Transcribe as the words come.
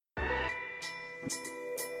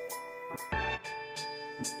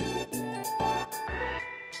What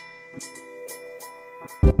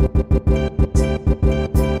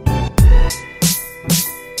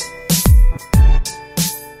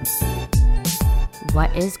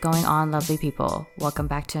is going on, lovely people? Welcome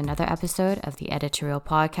back to another episode of the Editorial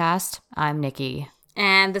Podcast. I'm Nikki.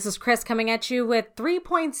 And this is Chris coming at you with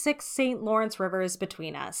 3.6 St. Lawrence rivers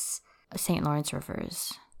between us. St. Lawrence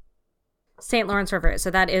rivers. St. Lawrence River.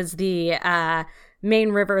 So that is the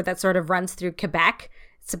main river that sort of runs through Quebec.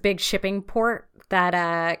 It's a big shipping port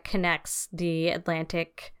that connects the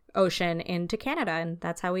Atlantic Ocean into Canada. And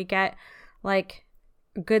that's how we get, like,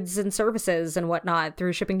 goods and services and whatnot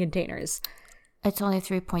through shipping containers. It's only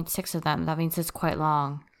 3.6 of them. That means it's quite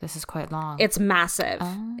long. This is quite long. It's massive.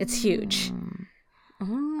 Oh. It's huge.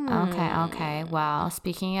 Okay. Well,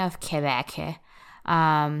 speaking of Quebec,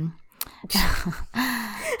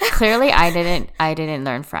 clearly I didn't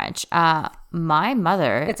learn French. My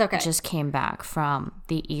mother just came back from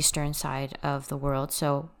the eastern side of the world,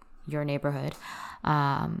 so your neighborhood.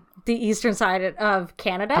 The eastern side of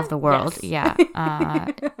Canada? Of the world, yes.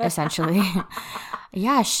 Yeah. Essentially.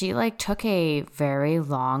 Yeah, she took a very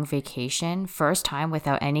long vacation, first time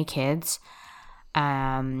without any kids.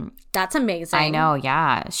 That's amazing. I know,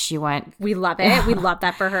 yeah. She went. We love it. We love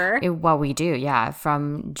that for her. Well, we do, yeah.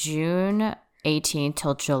 From June 18th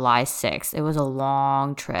till July 6th. It was a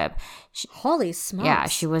long trip. Holy smokes. Yeah,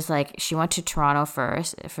 she went to Toronto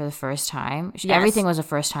first for the first time. Yes. Everything was a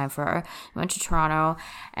first time for her. Went to Toronto,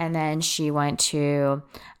 and then she went to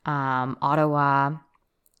Ottawa,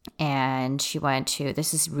 and she went to,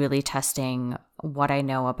 this is really testing what I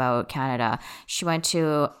know about Canada. She went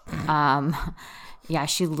to,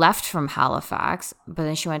 she left from Halifax, but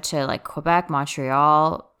then she went to Quebec,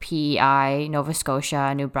 Montreal, PEI, Nova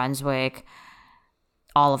Scotia, New Brunswick,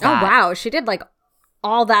 all of that. Oh, wow. She did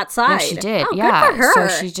all that side. Yeah, she did. Oh, yeah. good for her.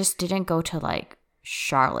 So she just didn't go to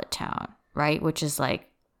Charlottetown, right? Which is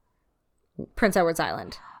Prince Edward's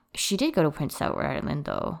Island. She did go to Prince Edward Island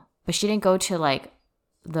though, but she didn't go to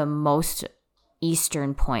the most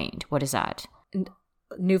eastern point. What is that?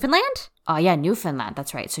 Newfoundland? Oh yeah, Newfoundland.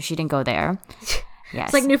 That's right. So she didn't go there. Yes.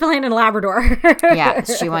 It's like Newfoundland and Labrador. Yeah.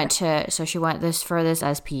 She went this furthest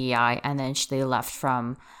as PEI, and then they left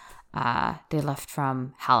from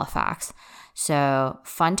Halifax. So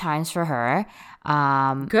fun times for her.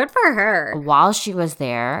 Good for her. While she was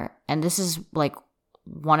there, and this is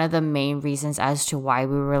one of the main reasons as to why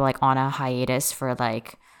we were on a hiatus for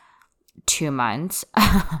 2 months.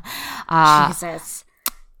 Jesus.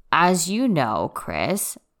 As you know,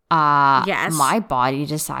 Chris, yes, my body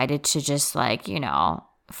decided to just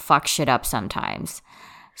fuck shit up sometimes.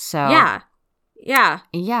 So yeah.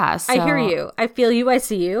 So, I hear you. I feel you. I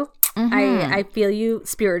see you. Mm-hmm. I feel you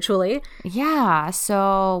spiritually. Yeah.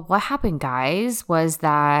 So what happened, guys, was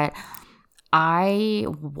that I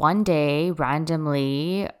one day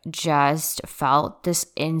randomly just felt this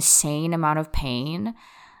insane amount of pain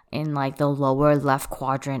in the lower left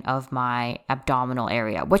quadrant of my abdominal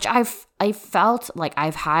area, which I felt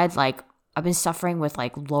I've been suffering with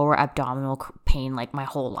lower abdominal pain my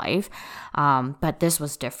whole life. But this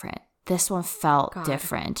was different. This one felt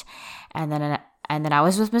different. And then I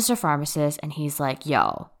was with Mr. Pharmacist, and he's like,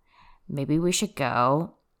 yo, maybe we should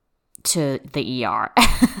go to the ER.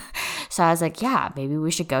 So I was like, yeah, maybe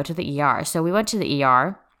we should go to the ER. So we went to the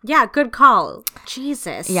ER. Yeah, good call.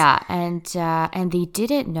 Jesus. Yeah, and they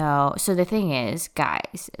didn't know. So the thing is,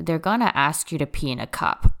 guys, they're gonna ask you to pee in a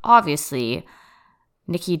cup. Obviously,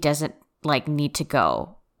 Nikki doesn't need to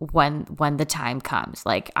go when the time comes.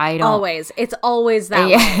 I don't always. It's always that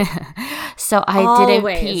way. So I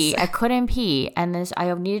didn't pee. I couldn't pee, and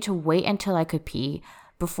I needed to wait until I could pee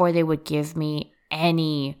before they would give me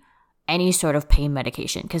any sort of pain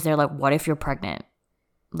medication, because they're like, what if you're pregnant?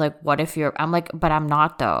 What if you're, I'm like, but I'm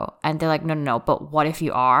not though. And they're like, no, but what if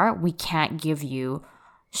you are? We can't give you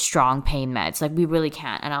strong pain meds. We really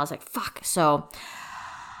can't. And I was like, fuck. So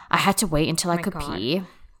I had to wait until I could pee,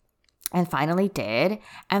 and finally did.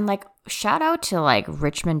 And shout out to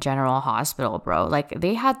Richmond General Hospital, bro.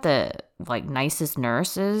 They had the nicest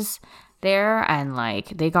nurses there, and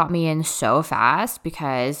they got me in so fast,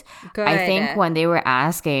 because Good. I think when they were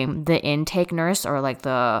asking the intake nurse, or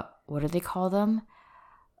the, what do they call them?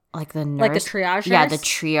 The nurse, the triage nurse? Yeah, the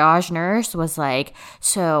triage nurse was like,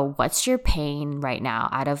 so what's your pain right now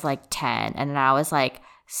out of 10? And then I was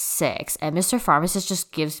 6. And Mr. Pharmacist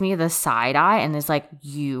just gives me the side eye and is like,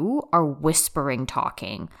 you are whispering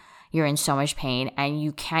talking. You're in so much pain and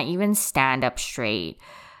you can't even stand up straight.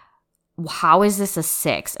 How is this a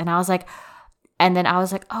 6? And I was like,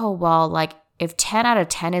 oh, well, if 10 out of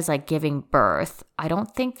 10 is giving birth, I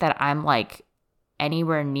don't think that I'm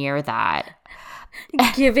anywhere near that.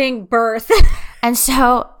 Giving birth. And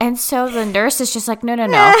so the nurse is just like,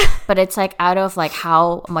 no. But it's like out of like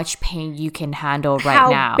how much pain you can handle right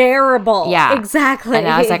now. How bearable. Yeah. Exactly. And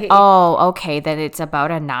I was like, oh, okay, then it's about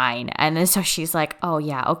a 9. And then so she's like, oh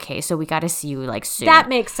yeah, okay, so we got to see you like soon. That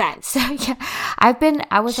makes sense. So yeah,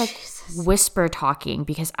 I was like whisper talking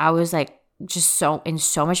because I was like just in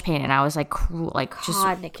so much pain, and I was like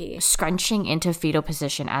Nikki. scrunching into fetal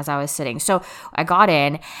position as I was sitting. So I got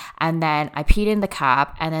in, and then I peed in the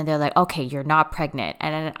cup, and then they're like, okay, you're not pregnant.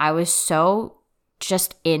 And then I was so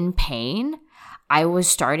just in pain, I was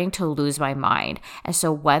starting to lose my mind. And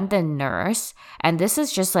so when the nurse, and this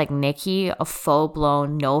is just like Nikki, a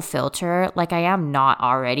full-blown no filter, like I am not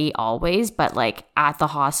already always, but like at the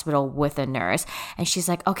hospital with a nurse, and she's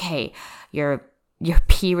like, okay, your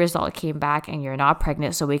pee result came back and you're not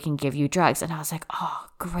pregnant, so we can give you drugs. And I was like, oh,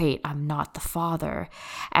 great, I'm not the father.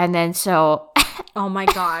 And then so... oh my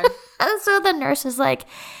God. And so the nurse is like,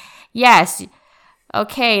 yes,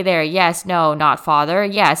 okay, there, yes, no, not father.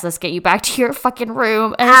 Yes, let's get you back to your fucking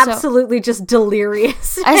room. And absolutely just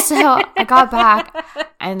delirious. And so I got back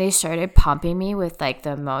and they started pumping me with like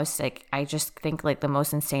the most, like, I just think like the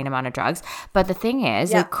most insane amount of drugs. But the thing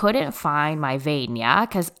is, they couldn't find my vein,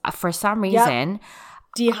 because for some reason...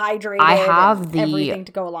 dehydrated. I have the everything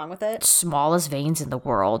to go along with it. Smallest veins in the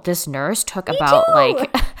world. This nurse took about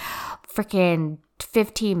like freaking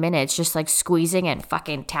 15 minutes just like squeezing and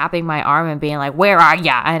fucking tapping my arm and being like, where are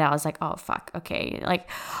ya? And I was like, oh fuck, okay, like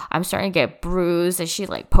I'm starting to get bruised, and she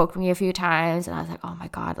like poked me a few times, and I was like, oh my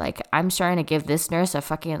God, like I'm starting to give this nurse a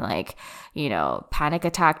fucking like, panic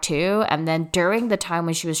attack too. And then during the time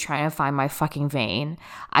when she was trying to find my fucking vein,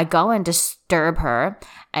 I go and disturb her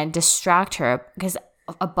and distract her because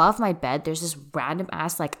above my bed there's this random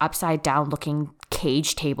ass like upside down looking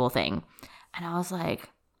cage table thing, and I was like,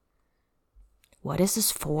 what is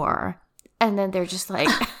this for? And then they're just like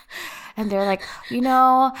and they're like,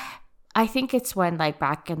 I think it's when like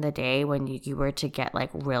back in the day when you were to get like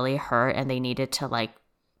really hurt and they needed to like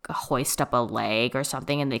hoist up a leg or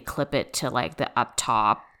something, and they clip it to like the up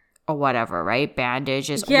top or whatever, right?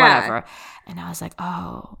 Bandages, whatever. And I was like,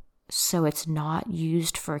 oh, so it's not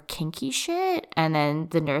used for kinky shit? And then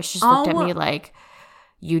the nurse just looked at me like,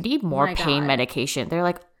 you need more pain medication. They're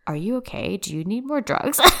like, are you okay? Do you need more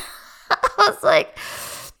drugs? I was like,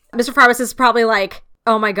 Mr. Pharmacist is probably like,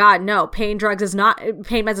 oh my God, no, pain meds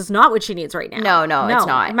is not what she needs right now. No, it's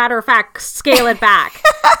not. Matter of fact, scale it back.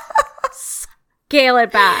 Scale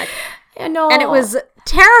it back. No. And it was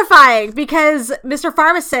terrifying because Mr.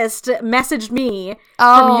 Pharmacist messaged me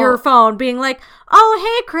from your phone being like, oh,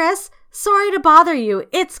 hey, Chris, sorry to bother you.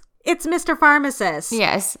 It's Mr. Pharmacist.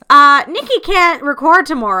 Yes. Nikki can't record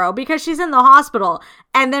tomorrow because she's in the hospital,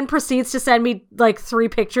 and then proceeds to send me like 3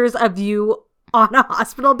 pictures of you on a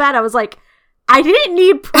hospital bed. I was like, I didn't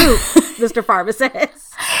need proof, Mr.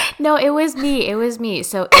 Pharmacist. No, it was me.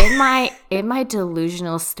 So in my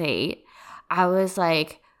delusional state, I was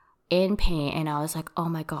like in pain, and I was like, oh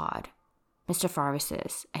my God, Mr.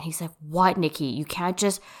 Pharmacist. And he's like, what, Nikki? You can't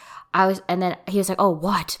just... and then he was like, oh,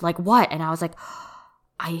 what? Like what? And I was like,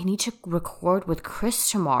 I need to record with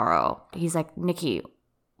Chris tomorrow. He's like, Nikki,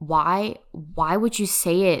 why would you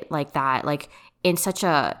say it like that? Like in such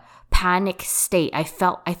a panic state. I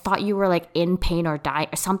thought you were like in pain or dying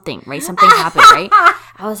or something, right? Something happened, right?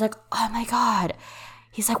 I was like, oh my God.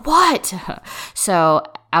 He's like, what? So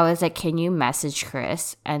I was like, can you message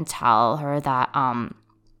Chris and tell her that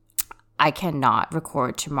I cannot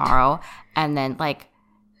record tomorrow? And then like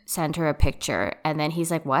send her a picture. And then he's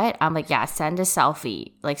like, what? I'm like, yeah, send a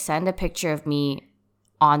selfie. Like send a picture of me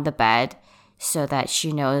on the bed so that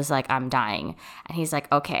she knows like I'm dying. And he's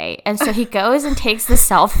like, okay. And so he goes and takes the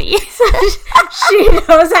selfie. She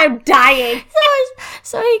knows I'm dying.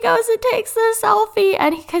 So he goes and takes the selfie,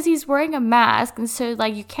 and because he's wearing a mask, and so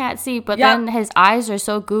like you can't see, but then his eyes are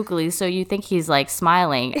so googly, so you think he's like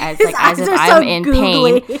smiling as if I'm in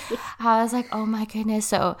pain. I was like, oh my goodness.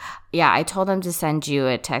 So yeah, I told him to send you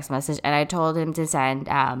a text message, and I told him to send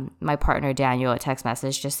my partner Daniel a text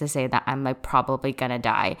message just to say that I'm like probably gonna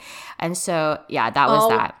die. And so yeah, that was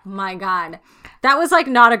that. Oh my God, that was like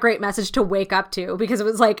not a great message to wake up to, because it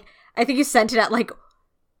was like, I think you sent it at like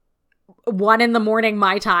 1 a.m.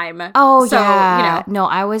 my time. Oh, so, yeah. No,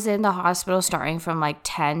 I was in the hospital starting from like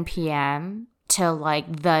 10 p.m. till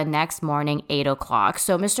like the next morning, 8 o'clock.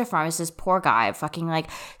 So Mr. Pharmacist, poor guy, fucking like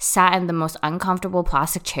sat in the most uncomfortable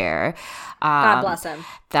plastic chair. God bless him.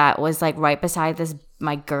 That was like right beside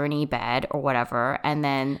my gurney bed or whatever. And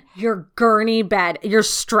then your gurney bed, your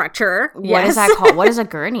stretcher. What is that called? What is a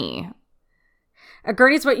gurney? A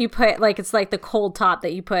gurney's what you put, like, it's like the cold top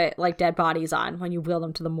that you put, like, dead bodies on when you wheel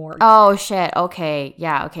them to the morgue. Oh, shit. Okay.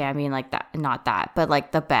 Yeah. Okay. I mean, like that, not that, but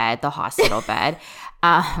like the bed, the hospital bed.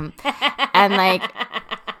 Um, and like,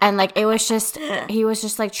 it was just, he was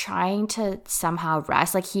just like trying to somehow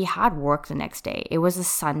rest. Like he had work the next day. It was a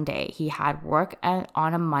Sunday. He had work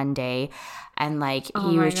on a Monday. And like,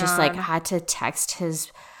 he was just like, had to text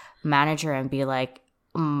his manager and be like,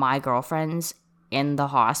 my girlfriend's in the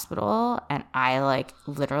hospital and I like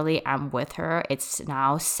literally am with her. It's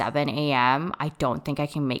now 7 a.m. I don't think I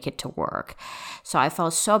can make it to work. So I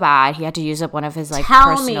felt so bad. He had to use up one of his like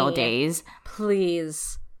personal days.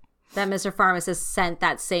 Please, that Mr. Pharmacist sent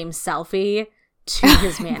that same selfie to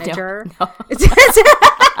his manager. No.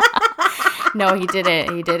 No, he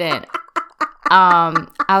didn't.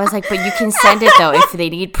 I was like, but you can send it though if they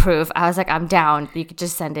need proof. I was like, I'm down. You could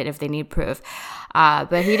just send it if they need proof.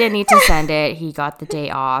 But he didn't need to send it. He got the day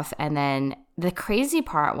off. And then the crazy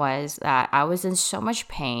part was that I was in so much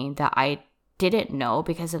pain that I didn't know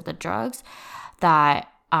because of the drugs that,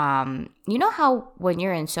 you know how when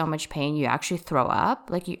you're in so much pain, you actually throw up?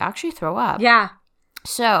 Like you actually throw up. Yeah.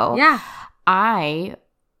 So God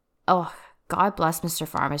bless Mr.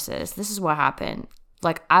 Pharmacist. This is what happened.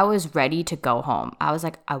 Like, I was ready to go home. I was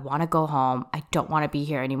like, I want to go home. I don't want to be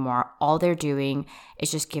here anymore. All they're doing is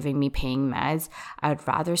just giving me pain meds. I would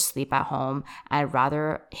rather sleep at home. I'd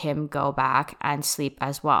rather him go back and sleep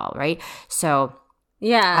as well, right? So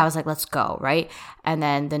yeah, I was like, let's go, right? And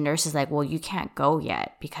then the nurse is like, well, you can't go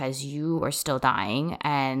yet because you are still dying.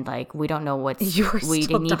 And like, we don't know we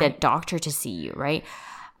need a doctor to see you, right?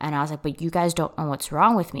 And I was like, but you guys don't know what's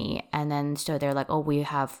wrong with me. And then so they're like, oh, we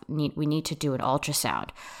need to do an ultrasound.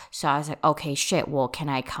 So I was like, okay, shit. Well, can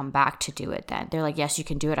I come back to do it then? They're like, yes, you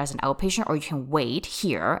can do it as an outpatient or you can wait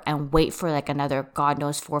here and wait for like another, God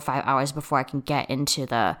knows, 4 or 5 hours before I can get into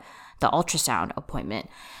the ultrasound appointment.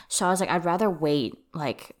 So I was like, I'd rather wait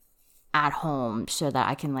like at home so that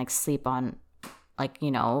I can like sleep on like, you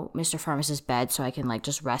know, Mr. Pharmacist's bed so I can like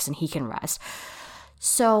just rest and he can rest.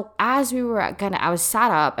 So as I was sat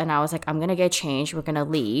up and I was like, I'm going to get changed. We're going to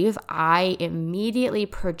leave. I immediately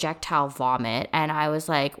projectile vomit. And I was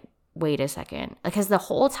like, wait a second. Because the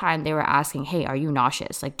whole time they were asking, hey, are you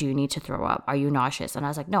nauseous? Like, do you need to throw up? Are you nauseous? And I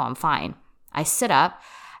was like, no, I'm fine. I sit up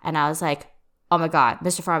and I was like, oh my God,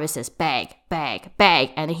 Mr. Pharmacist, bag.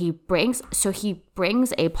 And he brings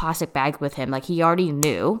a plastic bag with him. Like he already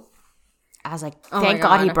knew. I was like, thank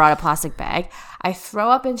God he brought a plastic bag. I throw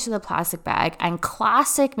up into the plastic bag and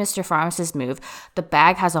classic Mr. Pharmacist move, the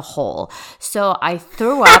bag has a hole. So I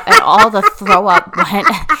threw up and all the throw up went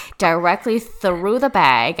directly through the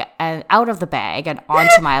bag and out of the bag and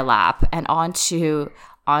onto my lap and onto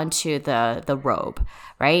the robe,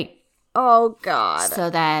 right? Oh God. So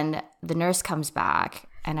then the nurse comes back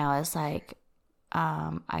and I was like,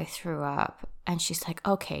 I threw up. And she's like,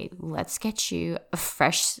 okay, let's get you a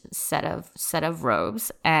fresh set of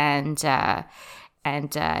robes and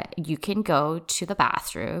you can go to the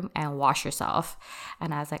bathroom and wash yourself.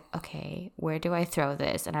 And I was like, okay, where do I throw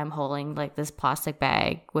this? And I'm holding like this plastic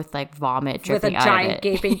bag with like vomit dripping out of it. With a giant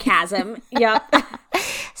gaping chasm. Yep.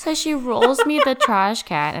 So she rolls me the trash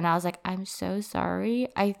can and I was like, I'm so sorry.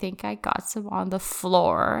 I think I got some on the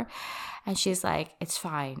floor. And she's like, it's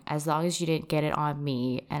fine as long as you didn't get it on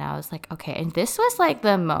me. And I was like, okay. And this was like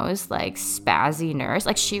the most like spazzy nurse.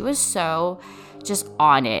 Like she was so just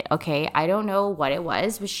on it. Okay. I don't know what it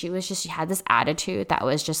was, but she had this attitude that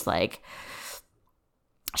was just like,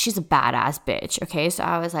 she's a badass bitch. Okay. So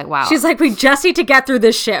I was like, wow. She's like, we just need to get through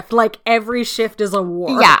this shift. Like every shift is a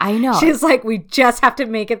war. Yeah, I know. She's like, we just have to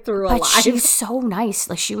make it through alive. But she's so nice.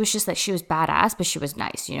 Like she was just like, she was badass, but she was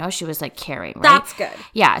nice, you know? She was like caring, right? That's good.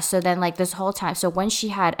 Yeah. So then like this whole time, so when she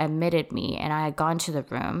had admitted me and I had gone to the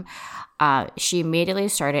room, she immediately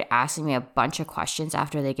started asking me a bunch of questions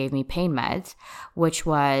after they gave me pain meds, which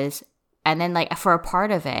was, and then like for a part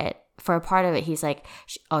of it, he's like,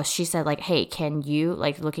 she said like, hey, can you,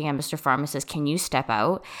 like looking at Mr. Pharmacist, can you step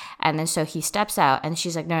out? And then so he steps out and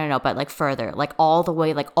she's like, no, but like further, like all the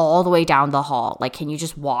way down the hall. Like, can you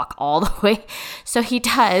just walk all the way? So he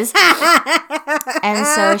does. And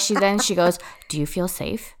so she goes, do you feel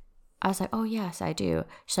safe? I was like, oh yes, I do.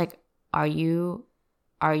 She's like, are you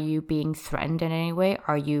being threatened in any way?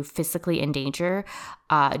 Are you physically in danger?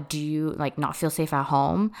 Do you like not feel safe at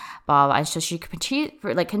home? Blah, blah. And so she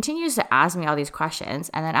continues to ask me all these questions.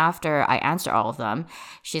 And then after I answer all of them,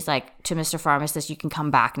 she's like, to Mr. Pharmacist, you can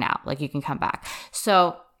come back now. Like you can come back.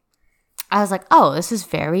 So I was like, oh, this is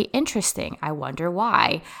very interesting. I wonder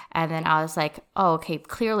why. And then I was like, oh, okay,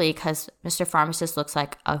 clearly because Mr. Pharmacist looks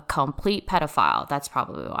like a complete pedophile. That's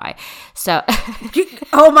probably why. So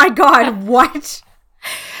oh my God, what?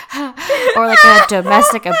 Or like a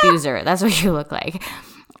domestic abuser. That's what you look like.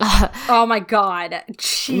 Oh my God.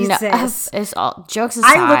 Jesus. It's all jokes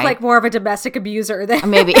aside. I look like more of a domestic abuser than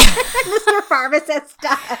maybe Mr. Pharmacist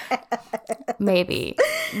does. Maybe.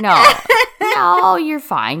 No, you're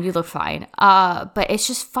fine. You look fine. But it's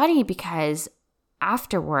just funny because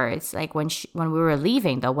afterwards, like when we were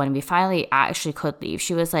leaving though, when we finally actually could leave,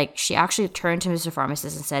 she was like, she actually turned to Mr.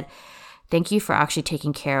 Pharmacist and said, thank you for actually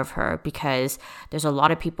taking care of her, because there's a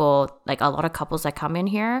lot of people, like a lot of couples that come in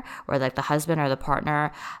here where like the husband or the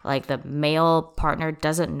partner, like the male partner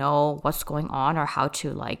doesn't know what's going on or how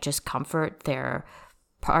to like just comfort their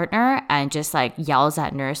partner, and just like yells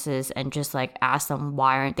at nurses and just like asks them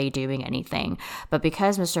why aren't they doing anything. But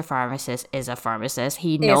because Mr. Pharmacist is a pharmacist,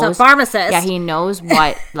 he knows he knows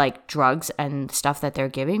what like drugs and stuff that they're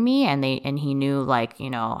giving me, and he knew like,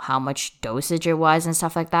 you know, how much dosage it was and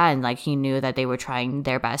stuff like that, and like he knew that they were trying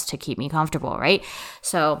their best to keep me comfortable, right?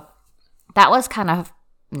 So that was kind of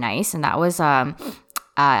nice. And that was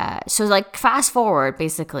so like fast forward,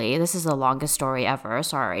 basically, this is the longest story ever,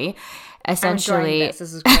 sorry. Essentially, this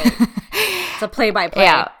is great. It's a play-by-play.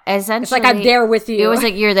 Yeah, essentially, it's like I'm there with you. It was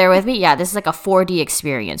like you're there with me. Yeah, this is like a 4D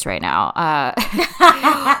experience right now.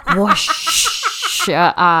 Whoosh.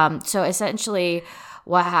 So essentially,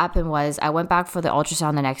 what happened was I went back for the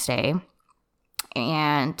ultrasound the next day.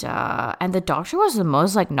 And the doctor was the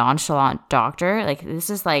most like nonchalant doctor. Like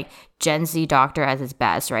this is like Gen Z doctor at his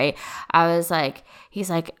best, right? I was like, he's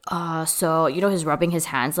like, so you know, he's rubbing his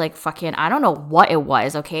hands like fucking, I don't know what it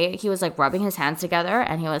was, okay? He was like rubbing his hands together,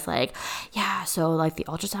 and he was like, yeah, so like the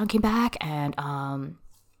ultrasound came back, and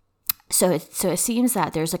So it seems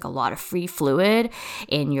that there's like a lot of free fluid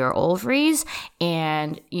in your ovaries,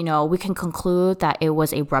 and you know, we can conclude that it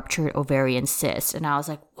was a ruptured ovarian cyst. And I was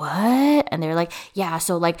like, what? And they're like, yeah,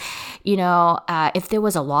 so like, you know, if there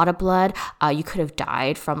was a lot of blood, you could have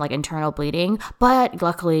died from like internal bleeding, but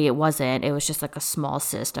luckily it wasn't. It was just like a small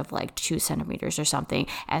cyst of like 2 centimeters or something,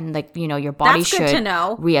 and like, you know, your body should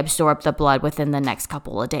reabsorb the blood within the next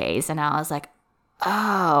couple of days. And I was like,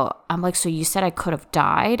 oh, I'm like, so you said I could have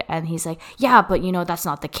died? And he's like, yeah, but you know, that's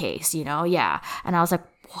not the case, you know? Yeah. And I was like,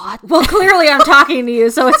 what? Well, clearly I'm talking to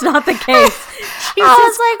you, so it's not the case. I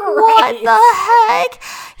was like, what the heck?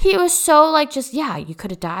 He was so like, just, yeah, you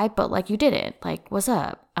could have died, but like you didn't. Like, what's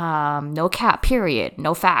up? No cap, period.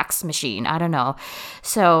 No fax machine. I don't know.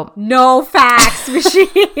 So no fax machine.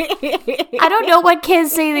 I don't know what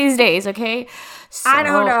kids say these days, okay? So, I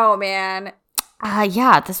don't know, man.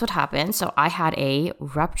 Yeah, that's what happened. So I had a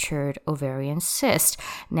ruptured ovarian cyst.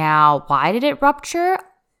 Now, why did it rupture?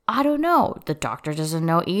 I don't know. The doctor doesn't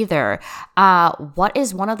know either. What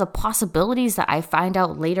is one of the possibilities that I find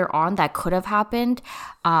out later on that could have happened?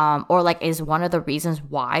 Or like is one of the reasons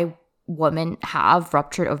why women have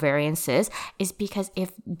ruptured ovarian cysts is because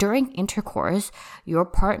if during intercourse, your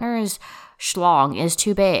partner's schlong is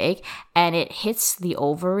too big and it hits the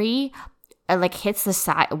ovary, like hits the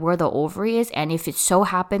side where the ovary is, and if it so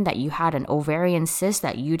happened that you had an ovarian cyst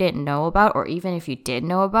that you didn't know about, or even if you did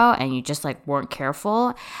know about and you just like weren't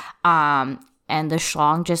careful, and the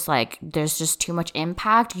schlong just like there's just too much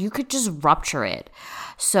impact, you could just rupture it,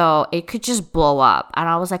 so it could just blow up. And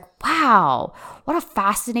I was like, wow, what a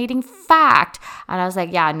fascinating fact. And I was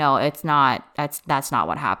like, yeah, no, it's not, that's not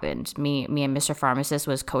what happened. Me and Mr. Pharmacist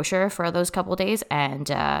was kosher for those couple days,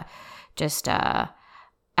 and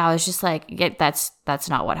I was just like, yeah, that's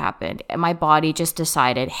not what happened. And my body just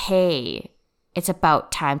decided, hey, it's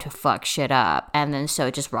about time to fuck shit up. And then so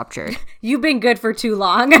it just ruptured. You've been good for too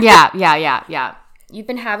long. Yeah. You've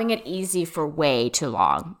been having it easy for way too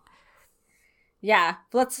long. Yeah.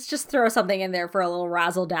 Let's just throw something in there for a little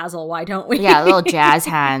razzle dazzle. Why don't we? Yeah, a little jazz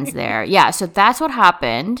hands there. Yeah, so that's what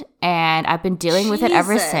happened. And I've been dealing with it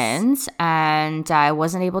ever since. And I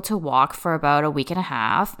wasn't able to walk for about a week and a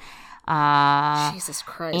half. Jesus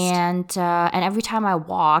Christ. And every time I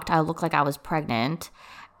walked, I looked like I was pregnant.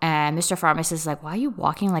 And Mr. Pharmacist is like, why are you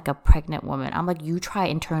walking like a pregnant woman? I'm like, you try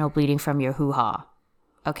internal bleeding from your hoo-ha.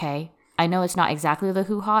 Okay? I know it's not exactly the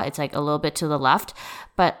hoo-ha. It's like a little bit to the left,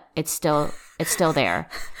 but it's still there.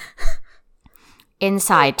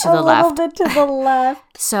 Inside to the left. A little bit to the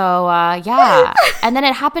left. So, yeah. And then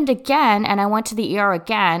it happened again, and I went to the ER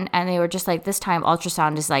again, and they were just like, this time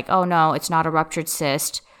ultrasound is like, oh no, it's not a ruptured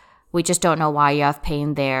cyst. We just don't know why you have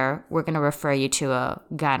pain there. We're going to refer you to a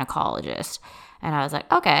gynecologist. And I was like,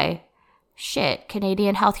 okay, shit,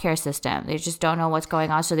 Canadian healthcare system. They just don't know what's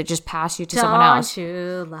going on, so they just pass you to someone else. Don't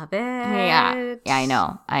you love it? Yeah, I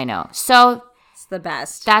know. So it's the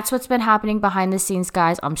best. That's what's been happening behind the scenes,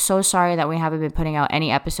 guys. I'm so sorry that we haven't been putting out any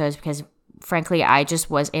episodes because frankly, I just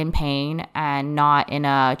was in pain and not in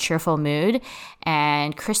a cheerful mood.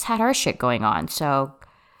 And Chris had our shit going on. So,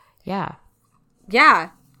 yeah. Yeah.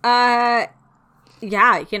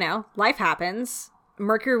 Yeah, you know, life happens.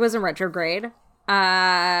 Mercury was in retrograde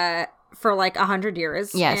for like 100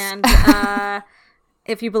 years. Yes. And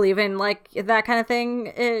if you believe in like that kind of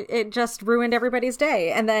thing, it just ruined everybody's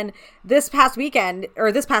day. And then this past week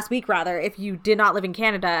rather, if you did not live in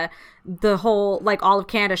Canada, the whole, like all of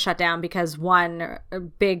Canada shut down because one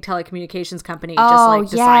big telecommunications company decided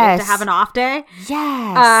to have an off day.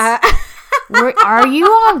 Yes. Are you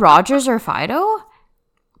on Rogers or Fido?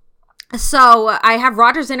 So I have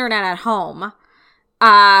Rogers internet at home.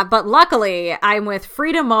 But luckily, I'm with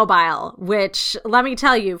Freedom Mobile, which, let me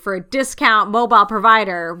tell you, for a discount mobile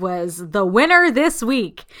provider, was the winner this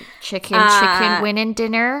week. Chicken, winning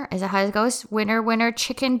dinner. Is that how it goes? Winner,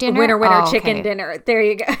 chicken dinner? Winner, chicken dinner. There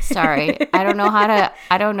you go. Sorry. I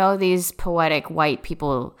don't know these poetic white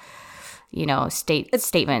people, you know,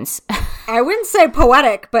 statements. I wouldn't say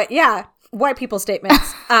poetic, but yeah, white people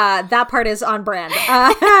statements. That part is on brand.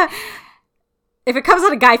 If it comes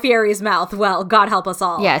out of Guy Fieri's mouth, well, God help us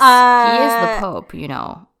all. Yes, he is the Pope, you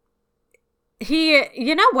know.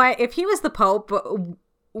 You know what? If he was the Pope,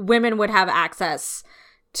 women would have access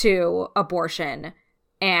to abortion,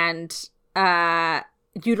 and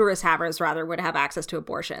uterus havers, rather, would have access to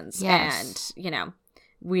abortions. Yes. And, you know,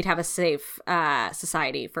 we'd have a safe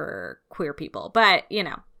society for queer people. But, you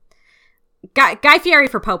know, Guy Fieri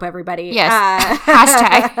for Pope, everybody. Yes.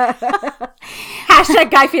 Hashtag. Hashtag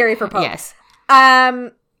Guy Fieri for Pope. Yes.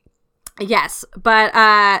 Yes, but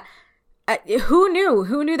who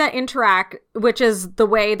knew that Interac, which is the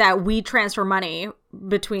way that we transfer money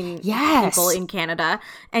between people in Canada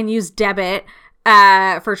and use debit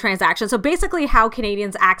for transactions. So basically how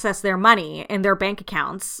Canadians access their money in their bank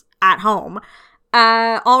accounts at home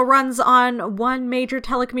all runs on one major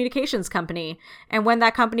telecommunications company. And when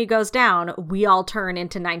that company goes down, we all turn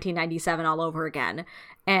into 1997 all over again.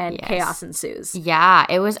 And chaos ensues. Yeah,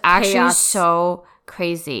 it was actually so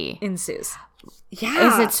crazy. Ensues.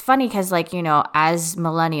 Yeah. It's funny because, like, you know, as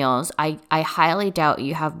millennials, I highly doubt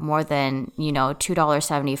you have more than, you know,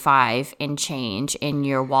 $2.75 in change in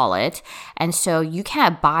your wallet. And so you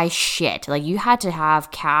can't buy shit. Like, you had to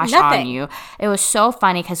have cash on you. It was so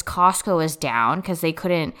funny because Costco was down because they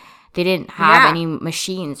didn't have any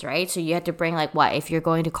machines, right? So you had to bring, like, what? If you're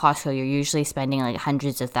going to Costco, you're usually spending, like,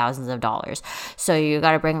 hundreds of thousands of dollars. So you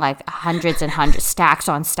got to bring, like, hundreds and hundreds, stacks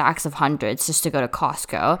on stacks of hundreds just to go to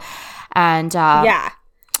Costco. And, yeah,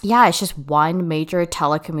 it's just one major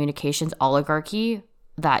telecommunications oligarchy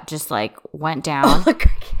that just, like, went down.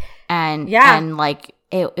 And like,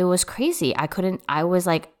 it was crazy. I was,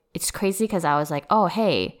 like, it's crazy because I was like, oh,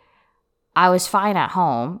 hey, I was fine at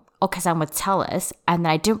home. Oh, because I'm with TELUS, and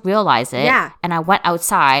then I didn't realize it. Yeah. And I went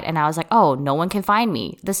outside, and I was like, oh, no one can find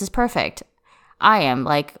me. This is perfect. I am,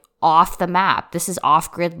 like, off the map. This is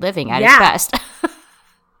off-grid living at its best.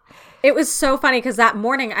 It was so funny, because that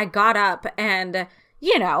morning I got up, and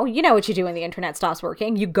you know what you do when the internet stops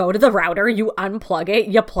working. You go to the router, you unplug it,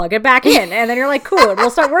 you plug it back in, and then you're like, cool,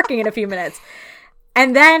 it'll start working in a few minutes.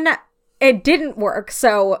 And then it didn't work.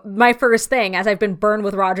 So my first thing, as I've been burned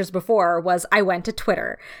with Rogers before, was I went to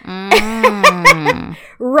Twitter. Right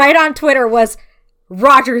on Twitter was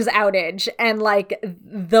Rogers outage. And like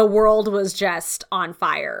the world was just on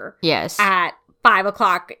fire. Yes. At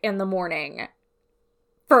 5:00 in the morning.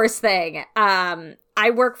 First thing.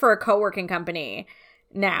 I work for a co-working company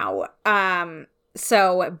now.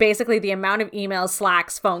 So basically the amount of emails,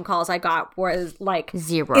 Slacks, phone calls I got was like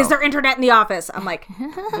 0. Is there internet in the office? I'm like,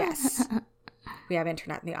 yes, we have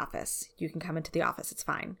internet in the office. You can come into the office. It's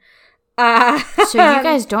fine. So you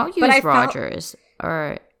guys don't use Rogers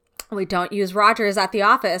or? We don't use Rogers at the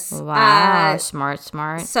office. Wow. Smart.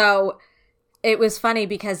 So it was funny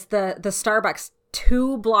because the Starbucks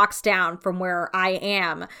 2 blocks down from where I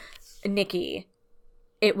am, Nikki,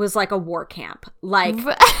 it was like a war camp. Like,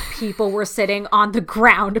 people were sitting on the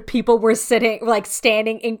ground. People were sitting, like,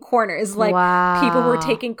 standing in corners. Like, people were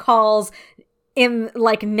taking calls in,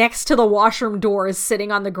 like, next to the washroom doors,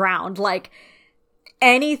 sitting on the ground. Like,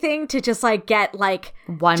 anything to just, like, get, like,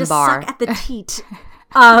 one just bar. Suck at the teat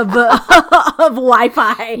of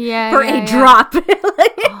Wi-Fi for a drop.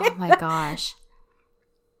 Oh, my gosh.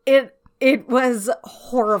 It was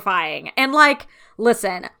horrifying. And, like,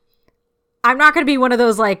 listen, I'm not going to be one of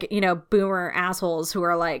those, like, you know, boomer assholes who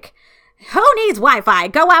are like, who needs Wi-Fi?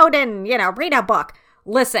 Go out and, you know, read a book.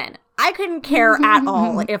 Listen, I couldn't care at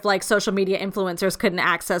all if, like, social media influencers couldn't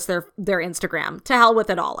access their Instagram. To hell with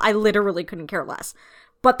it all. I literally couldn't care less.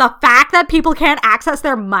 But the fact that people can't access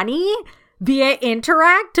their money, via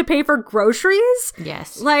Interact to pay for groceries.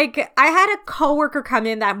 Yes. Like, I had a coworker come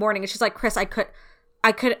in that morning and she's like, Chris, I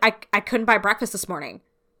couldn't buy breakfast this morning.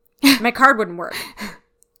 My card wouldn't work.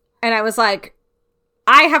 And I was like,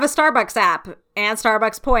 I have a Starbucks app and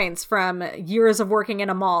Starbucks points from years of working in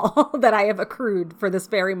a mall that I have accrued for this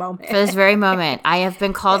very moment. For this very moment, I have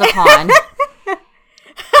been called upon.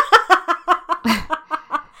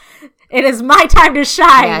 It is my time to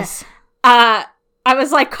shine. Yes. I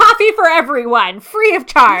was like, coffee for everyone, free of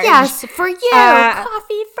charge. Yes, for you.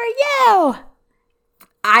 Coffee for you.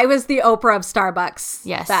 I was the Oprah of Starbucks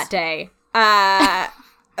that day.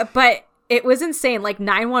 But it was insane. Like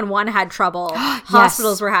 911 had trouble.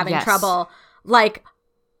 Hospitals were having trouble. Like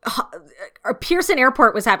Pearson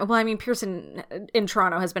Airport was having, well, I mean, Pearson in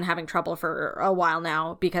Toronto has been having trouble for a while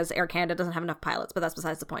now because Air Canada doesn't have enough pilots, but that's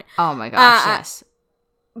besides the point. Oh my gosh, yes.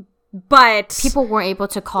 But people weren't able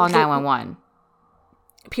to call 911.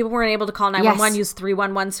 People weren't able to call 911, use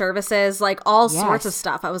 311 services, like all sorts of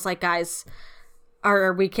stuff. I was like, guys,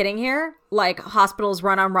 are we kidding here? Like, hospitals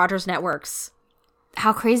run on Rogers networks.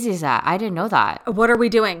 How crazy is that? I didn't know that. What are we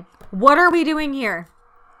doing? What are we doing here?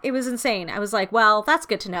 It was insane. I was like, well, that's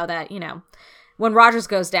good to know that, you know, when Rogers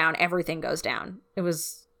goes down, everything goes down. It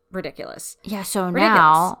was ridiculous. Yeah, so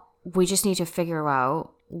now we just need to figure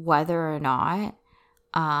out whether or not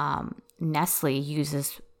Nestle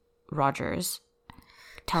uses Rogers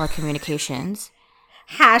telecommunications.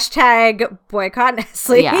 Hashtag boycott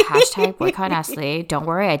Nestle. Yeah, hashtag boycott Nestle. Don't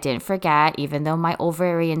worry, I didn't forget. Even though my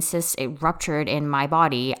ovarian cyst ruptured in my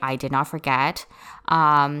body, I did not forget.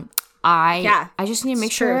 I just need to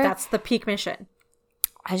make sure that's the peak mission.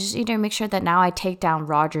 I just need to make sure that now I take down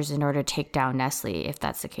Rogers in order to take down Nestle, if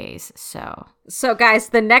that's the case. So guys,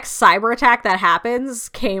 the next cyber attack that happens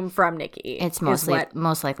came from Nikki. It's most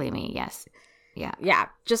likely me. Yes. Yeah.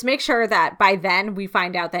 Just make sure that by then we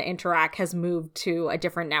find out that Interact has moved to a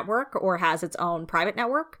different network or has its own private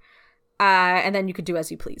network. And then you could do as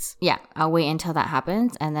you please. Yeah. I'll wait until that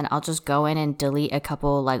happens. And then I'll just go in and delete a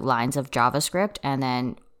couple like lines of JavaScript. And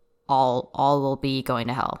then all will be going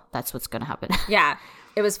to hell. That's what's going to happen. Yeah.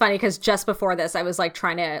 It was funny because just before this, I was like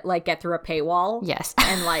trying to like get through a paywall. Yes.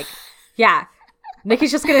 And like, yeah.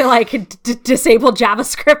 Nikki's just gonna like disable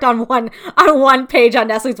JavaScript on one page on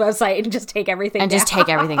Nestle's website and just take everything down. Just take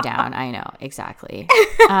everything down. I know, exactly.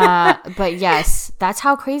 But yes, that's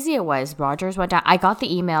how crazy it was. Rogers went down. I got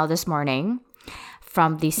the email this morning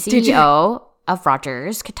from the CEO of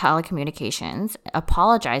Rogers Telecommunications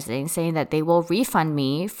apologizing, saying that they will refund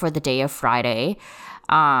me for the day of Friday.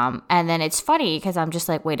 And then it's funny because I'm just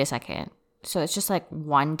like, wait a second. So it's just like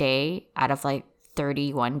one day out of like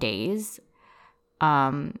 31 days.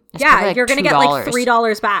 Like you're gonna get like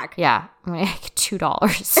 $3 back. Yeah, I'm gonna get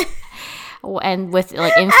 $2. And with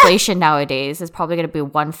like inflation nowadays, it's probably gonna be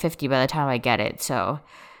 $1.50 by the time I get it. So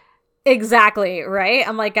exactly right.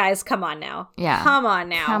 I'm like, guys, come on now. Yeah, come on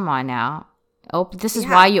now. Oh, this is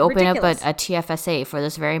why you open ridiculous. up a TFSA for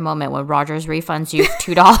this very moment when Rogers refunds you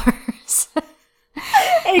 $2.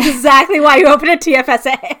 Exactly why you open a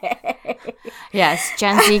TFSA. Yes,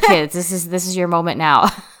 Gen Z kids, this is your moment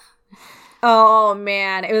now. Oh,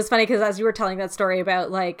 man. It was funny because as you were telling that story about,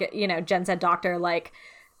 like, you know, Jen said doctor, like,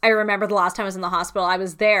 I remember the last time I was in the hospital, I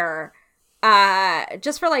was there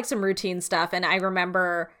just for, like, some routine stuff. And I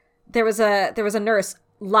remember there was a nurse,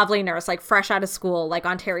 lovely nurse, like, fresh out of school. Like,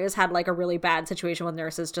 Ontario's had, like, a really bad situation with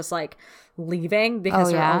nurses just, like, leaving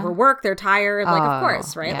because they're overworked, they're tired. Like, of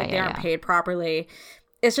course, right? They aren't paid properly.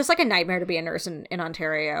 It's just like a nightmare to be a nurse in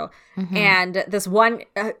Ontario. Mm-hmm. And this one,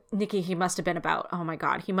 Nikki, he must have been about, oh my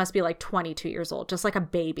God, he must be like 22 years old, just like a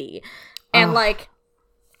baby. And like,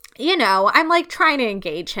 you know, I'm like trying to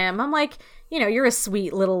engage him. I'm like, you know, you're a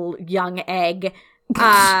sweet little young egg.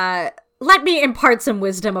 Let me impart some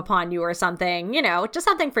wisdom upon you or something, you know, just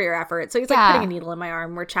something for your effort. So he's like putting a needle in my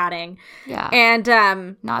arm. We're chatting. Yeah. And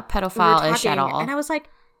not pedophile-ish at all. And I was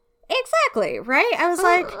like, exactly, right? I was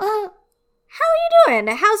like, how are you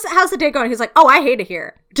doing? How's the day going? He's like, oh, I hate it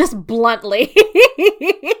here. Just bluntly.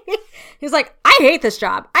 He's like, I hate this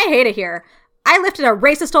job. I hate it here. I lifted a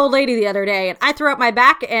racist old lady the other day and I threw out my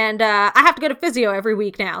back and I have to go to physio every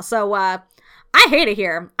week now. So I hate it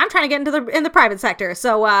here. I'm trying to get in the private sector.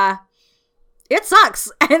 So it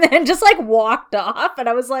sucks. And then just like walked off and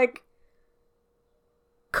I was like,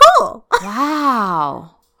 cool.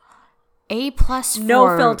 Wow. A+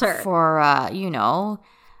 no filter for you know,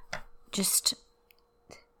 just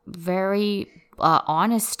very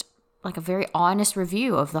honest, like a very honest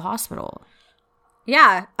review of the hospital.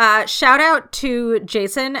 Yeah. Shout out to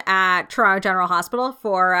Jason at Toronto General Hospital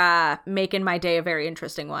for making my day a very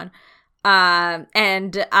interesting one.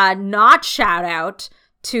 And not shout out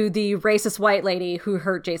to the racist white lady who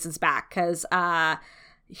hurt Jason's back, because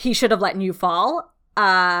he should have let you fall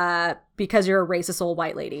because you're a racist old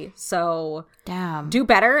white lady. So damn, do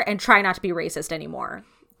better and try not to be racist anymore,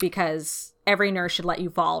 because every nurse should let you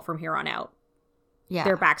fall from here on out. Yeah.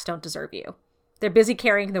 Their backs don't deserve you. They're busy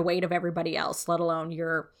carrying the weight of everybody else, let alone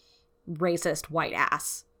your racist white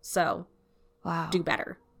ass. So wow, do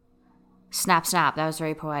better. Snap, snap. That was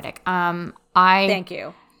very poetic. Thank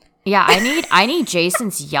you. Yeah, I need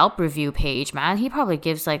Jason's Yelp review page, man. He probably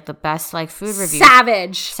gives like the best like food reviews.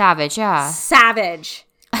 Savage, yeah. Savage.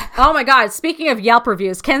 Oh my god, speaking of Yelp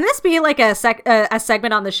reviews, can this be like a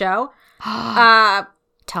segment on the show?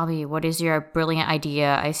 Tell me, what is your brilliant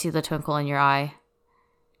idea? I see the twinkle in your eye.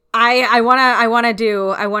 I want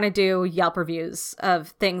to do Yelp reviews of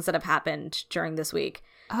things that have happened during this week.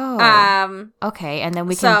 Oh. Okay, and then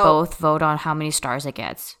we can both vote on how many stars it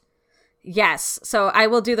gets. Yes. So I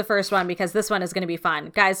will do the first one because this one is going to be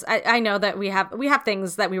fun. Guys, I know that we have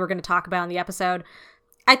things that we were going to talk about in the episode.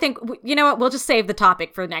 I think, you know what, we'll just save the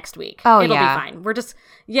topic for next week. Oh, It'll yeah. be fine. We're just,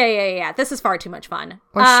 yeah. This is far too much fun.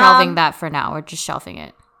 We're shelving that for now. We're just shelving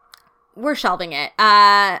it. We're shelving it.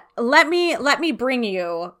 Let me bring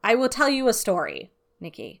you, I will tell you a story,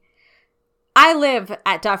 Nikki. I live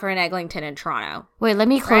at Duffer and Eglinton in Toronto. Wait, let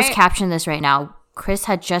me close caption this right now. Chris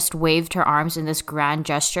had just waved her arms in this grand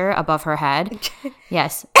gesture above her head.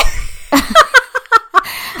 Yes.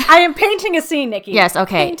 I am painting a scene, Nikki. Yes,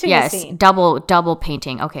 okay. Painting yes. a scene. Double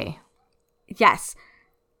painting. Okay. Yes.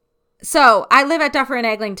 So, I live at Duffer and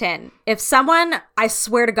Eglinton. If someone, I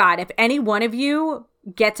swear to God, if any one of you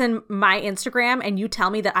gets in my Instagram and you tell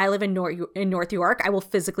me that I live in North York, I will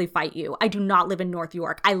physically fight you. I do not live in North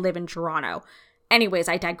York. I live in Toronto. Anyways,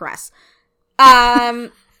 I digress.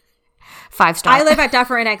 5-star. I live at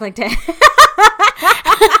Duffer and Eglinton.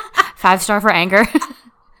 5-star for anger.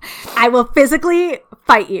 I will physically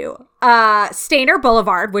fight you. Stainer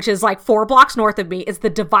Boulevard, which is like 4 blocks north of me, is the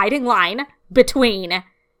dividing line between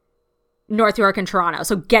North York and Toronto.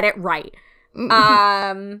 So get it right.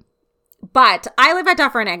 But I live at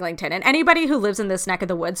Duffer and Eglinton, and anybody who lives in this neck of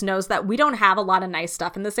the woods knows that we don't have a lot of nice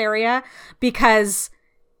stuff in this area because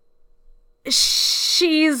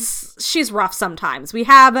she's rough sometimes. We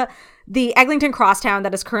have the Eglinton Crosstown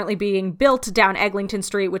that is currently being built down Eglinton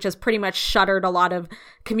Street, which has pretty much shuttered a lot of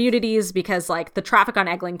communities because, like, the traffic on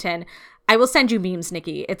Eglinton. I will send you memes,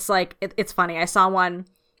 Nikki. It's like, it's funny. I saw one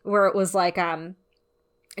where it was like,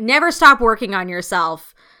 never stop working on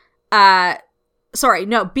yourself.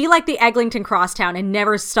 Be like the Eglinton Crosstown and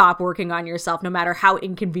never stop working on yourself, no matter how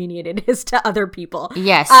inconvenient it is to other people.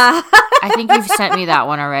 Yes. I think you've sent me that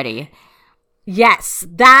one already. Yes,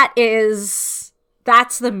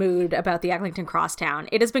 that's the mood about the Eglinton Crosstown.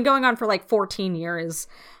 It has been going on for like 14 years.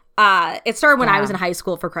 It started when I was in high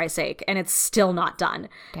school, for Christ's sake, and it's still not done.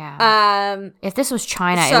 Damn. If this was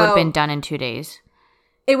China, it would have been done in 2 days.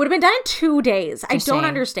 It would have been done in 2 days. I don't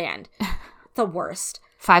understand. The worst.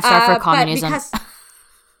 5-star for communism.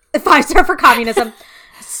 5-star for communism.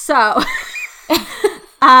 So,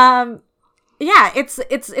 yeah,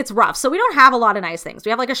 it's rough. So we don't have a lot of nice things.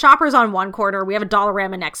 We have like a Shoppers on one corner. We have a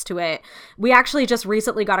Dollarama next to it. We actually just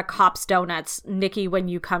recently got a Cops Donuts. Nikki, when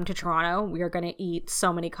you come to Toronto, we are going to eat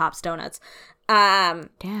so many Cops Donuts.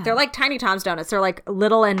 Damn. They're like Tiny Tom's donuts. They're like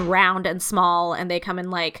little and round and small, and they come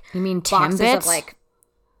in like you mean boxes Timbits? of like.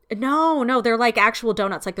 No, they're like actual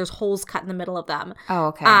donuts. Like there's holes cut in the middle of them. Oh,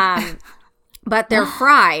 okay. But they're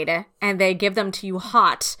fried and they give them to you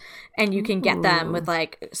hot, and you can get them with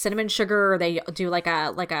like cinnamon sugar, or they do like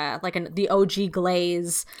the OG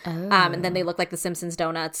glaze. And then they look like the Simpsons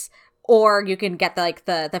donuts, or you can get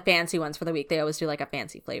the fancy ones for the week. They always do like a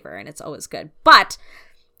fancy flavor, and it's always good. But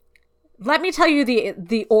let me tell you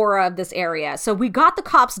the aura of this area. So we got the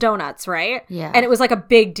Cops Donuts, right? Yeah. And it was like a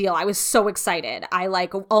big deal. I was so excited. I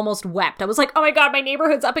like almost wept. I was like, oh my God, my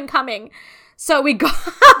neighborhood's up and coming. So we got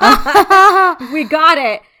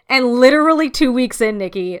it. And literally 2 weeks in,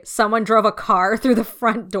 Nikki, someone drove a car through the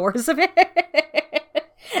front doors of it.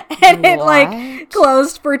 And it like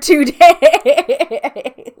closed for 2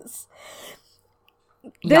 days.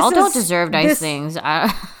 Y'all don't deserve nice things.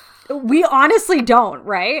 We honestly don't,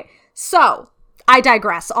 right? So, I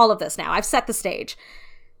digress. All of this now. I've set the stage.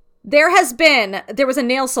 There was a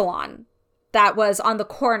nail salon that was on the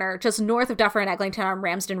corner just north of Duffer and Eglinton on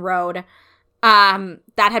Ramsden Road that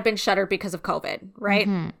had been shuttered because of COVID, right?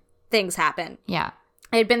 Mm-hmm. Things happen. Yeah.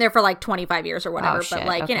 I had been there for like 25 years or whatever, but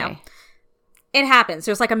like, you know, it happens.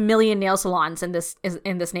 There's like a million nail salons in this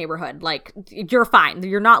neighborhood. Like, you're fine.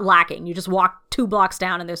 You're not lacking. You just walk 2 blocks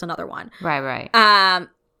down and there's another one. Right.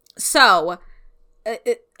 So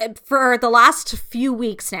for the last few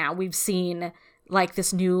weeks now, we've seen like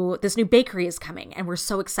this new bakery is coming and we're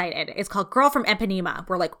so excited. It's called Girl from Ipanema.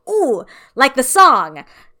 We're like, ooh, like the song.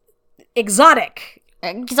 Exotic.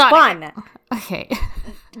 Fun. Okay.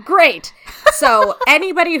 Great. So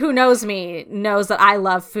anybody who knows me knows that I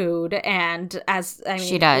love food, and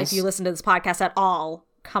she does. if you listen to this podcast at all,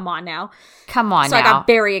 come on now. So I got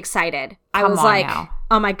very excited. I was like,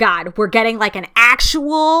 oh my God, we're getting like an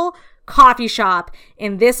actual coffee shop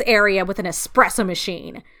in this area with an espresso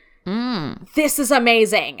machine. This is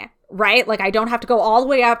amazing, right? Like, I don't have to go all the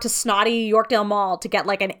way out to snotty Yorkdale Mall to get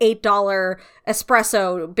like an $8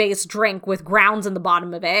 espresso based drink with grounds in the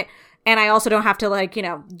bottom of it. And I also don't have to, like, you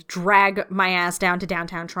know, drag my ass down to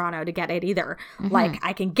downtown Toronto to get it either. Like,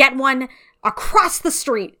 I can get one across the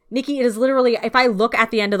street. Nikki, it is literally, if I look at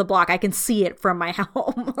the end of the block, I can see it from my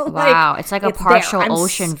home. Wow. It's like a partial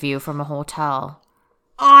ocean view from a hotel.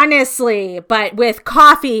 Honestly, but with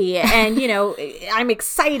coffee and, you know, I'm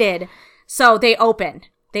excited. So they opened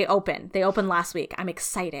last week. I'm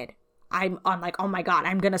excited. I'm like, oh my God,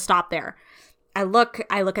 I'm going to stop there. I look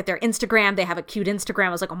at their Instagram. They have a cute Instagram.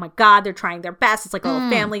 I was like, oh my God, they're trying their best. It's like a little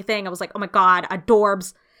family thing. I was like, oh my God,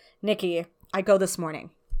 adorbs. Nikki, I go this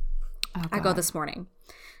morning. I'm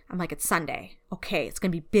like, it's Sunday. Okay, it's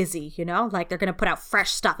going to be busy, you know? Like, they're going to put out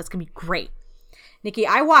fresh stuff. It's going to be great. Nikki,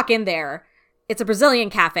 I walk in there. It's a Brazilian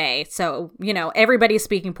cafe. So, you know, everybody's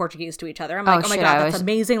speaking Portuguese to each other. I'm like, oh my God, that's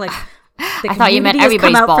amazing. Like, I thought you meant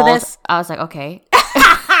everybody's bald. I was like, okay.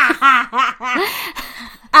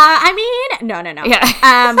 I mean, no.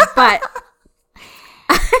 Yeah. But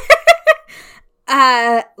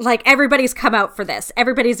like, everybody's come out for this.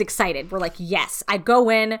 Everybody's excited. We're like, yes. I go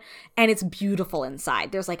in and it's beautiful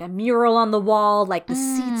inside. There's like a mural on the wall. Like, the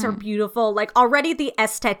seats are beautiful. Like, already the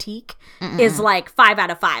aesthetique is like 5 out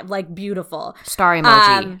of 5. Like, beautiful. Star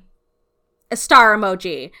emoji. A star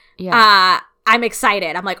emoji. Yeah. I'm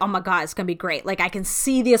excited. I'm like, oh my God, it's going to be great. Like, I can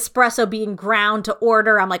see the espresso being ground to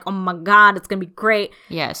order. I'm like, oh my God, it's going to be great.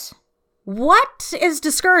 Yes. What is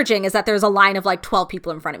discouraging is that there's a line of like 12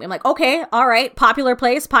 people in front of me. I'm like, okay, all right. Popular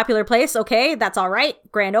place. Okay, that's all right.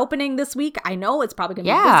 Grand opening this week. I know it's probably going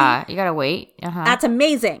to be busy. Yeah, you got to wait. That's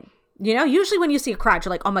amazing. You know, usually when you see a crowd,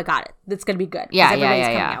 you're like, oh my God, it's going to be good. Yeah, everybody's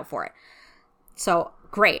coming out for it. So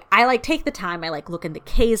great. I like take the time. I like look in the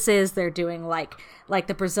cases. They're doing like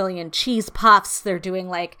the Brazilian cheese puffs. They're doing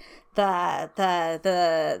like the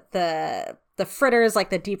fritters,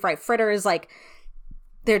 like the deep fried fritters. Like,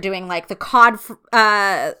 they're doing like the cod,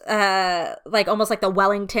 like almost like the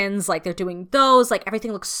Wellingtons. Like, they're doing those. Like,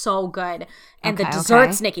 everything looks so good. And the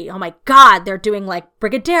desserts, Nikki, oh my God, they're doing like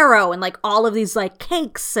brigadeiro and like all of these like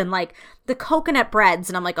cakes and like the coconut breads.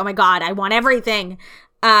 And I'm like, oh my God, I want everything.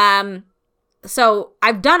 So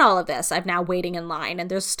I've done all of this. I'm now waiting in line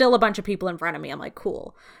and there's still a bunch of people in front of me. I'm like,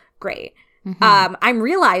 cool, great. I'm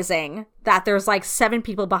realizing that there's like 7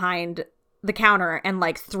 people behind the counter and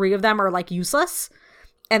like 3 of them are like useless.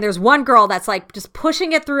 And there's one girl that's like just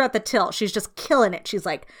pushing it through at the till. She's just killing it. She's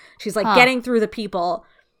like getting through the people,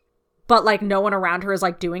 but like no one around her is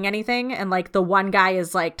like doing anything. And like the one guy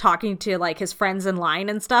is like talking to like his friends in line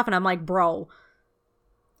and stuff. And I'm like, bro,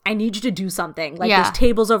 I need you to do something. Like, there's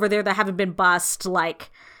tables over there that haven't been bussed. Like,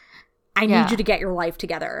 I need you to get your life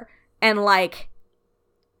together. And like,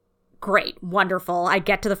 great, wonderful. I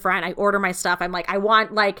get to the front. I order my stuff. I'm like, I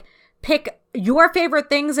want like, pick your favorite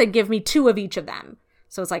things and give me 2 of each of them.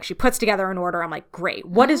 So it's like, she puts together an order. I'm like, great.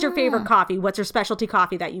 What is your favorite coffee? What's your specialty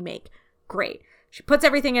coffee that you make? Great. She puts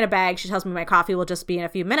everything in a bag. She tells me my coffee will just be in a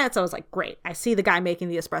few minutes. I was like, great. I see the guy making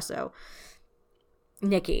the espresso.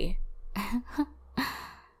 Nikki.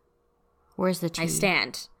 Where's the tea? I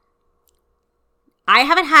stand. I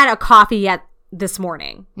haven't had a coffee yet this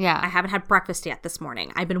morning. Yeah. I haven't had breakfast yet this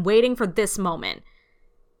morning. I've been waiting for this moment.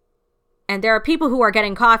 And there are people who are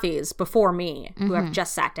getting coffees before me who have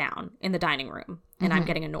just sat down in the dining room. And I'm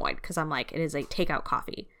getting annoyed because I'm like, it is a takeout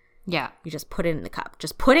coffee. Yeah. You just put it in the cup.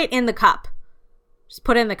 Just put it in the cup. Just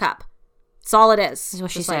put it in the cup. That's all it is. This is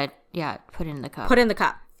what she said. Yeah, put it in the cup. Put it in the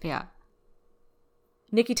cup. Yeah.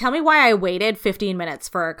 Nikki, tell me why I waited 15 minutes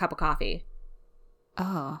for a cup of coffee.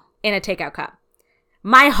 Oh. In a takeout cup.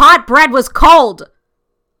 My hot bread was cold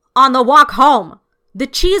on the walk home. The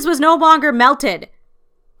cheese was no longer melted.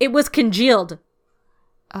 It was congealed.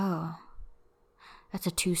 Oh. That's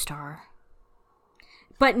a 2-star.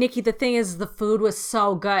 But Nikki, the thing is, the food was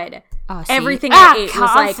so good. Oh, see? Everything I ate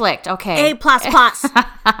conflict. Was like okay. A++.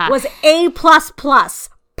 Was A++.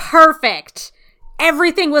 Perfect.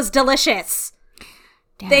 Everything was delicious.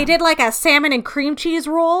 Damn. They did like a salmon and cream cheese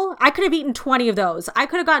roll. I could have eaten 20 of those. I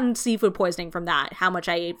could have gotten seafood poisoning from that, how much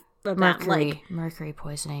I ate of that. Mercury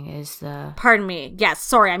poisoning is the... Pardon me. Yes,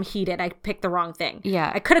 sorry, I'm heated. I picked the wrong thing.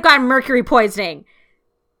 Yeah. I could have gotten mercury poisoning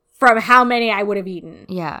from how many I would have eaten.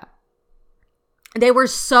 Yeah. They were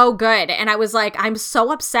so good. And I was like, I'm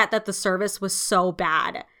so upset that the service was so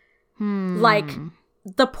bad. Like,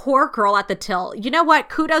 the poor girl at the till. You know what?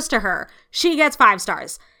 Kudos to her. She gets 5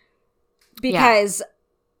 stars. Because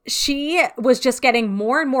she was just getting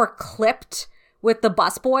more and more clipped with the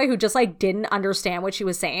busboy who just, like, didn't understand what she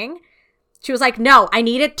was saying. She was like, no, I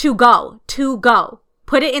need it to go. To go.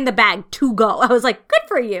 Put it in the bag. To go. I was like, good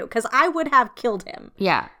for you. Because I would have killed him.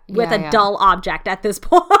 Yeah. With a dull object at this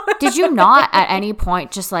point. Did you not at any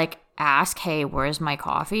point just, like, ask, hey, where's my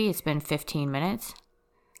coffee? It's been 15 minutes.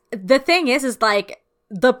 The thing is like,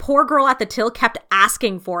 the poor girl at the till kept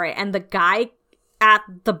asking for it. And the guy at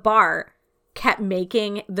the bar kept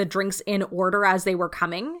making the drinks in order as they were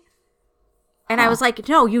coming. And I was like,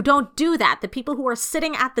 no, you don't do that. The people who are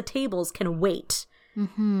sitting at the tables can wait.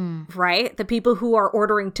 Right? The people who are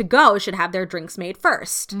ordering to go should have their drinks made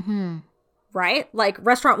first. Right? Like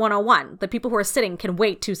Restaurant 101. The people who are sitting can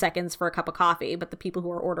wait 2 seconds for a cup of coffee, but the people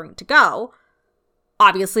who are ordering to go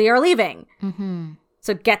obviously are leaving.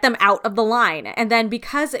 So get them out of the line. And then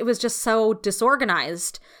because it was just so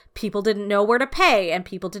disorganized, people didn't know where to pay, and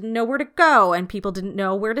people didn't know where to go, and people didn't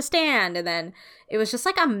know where to stand. And then it was just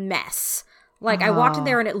like a mess. Like, I walked in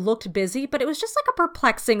there and it looked busy, but it was just like a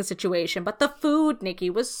perplexing situation. But the food, Nikki,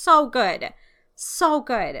 was so good. So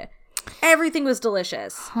good. Everything was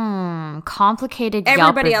delicious. Complicated Yelp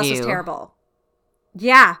Everybody review. else was terrible.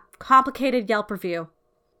 Yeah, complicated Yelp review.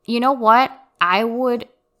 You know what? I would...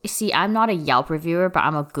 See, I'm not a Yelp reviewer, but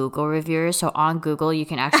I'm a Google reviewer. So on Google, you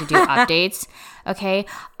can actually do updates. Okay?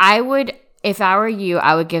 I would... If I were you,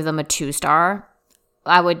 I would give them a 2-star.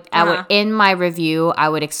 I would in my review, I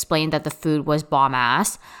would explain that the food was bomb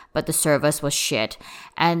ass, but the service was shit.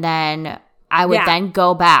 And then I would then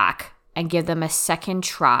go back and give them a second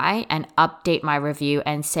try and update my review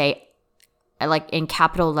and say, like in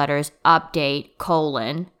capital letters, update, :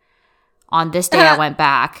 on this day I went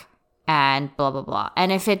back and blah, blah, blah.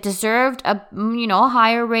 And if it deserved a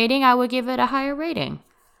higher rating, I would give it a higher rating.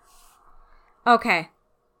 Okay.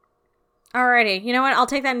 Alrighty, you know what? I'll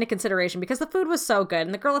take that into consideration because the food was so good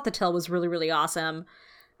and the girl at the till was really, really awesome.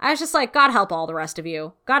 I was just like, God help all the rest of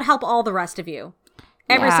you. God help all the rest of you.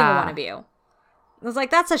 Every single one of you. I was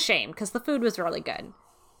like, that's a shame because the food was really good.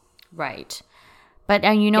 Right. But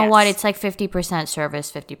you know what? It's like 50% service,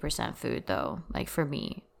 50% food though, like for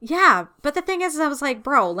me. Yeah, but the thing is I was like,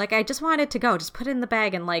 bro, like I just wanted to go. Just put it in the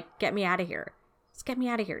bag and like get me out of here. Just get me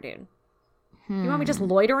out of here, dude. You want me just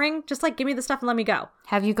loitering? Just like give me the stuff and let me go.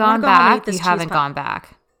 Have you gone back? You haven't gone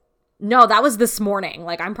back. No, that was this morning.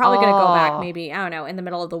 Like I'm probably going to go back maybe, I don't know, in the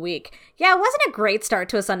middle of the week. Yeah, it wasn't a great start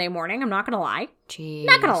to a Sunday morning. I'm not going to lie. Jeez.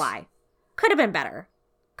 Not going to lie. Could have been better.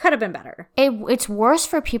 Could have been better. It's worse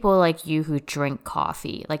for people like you who drink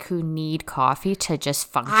coffee, like who need coffee to just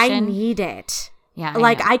function. I need it. Yeah.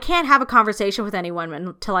 I can't have a conversation with anyone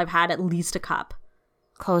until I've had at least a cup.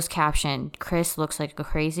 Closed caption, Chris looks like a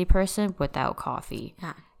crazy person without coffee.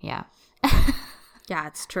 Yeah. Yeah,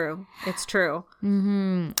 it's true. It's true.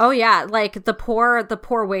 Oh yeah, like the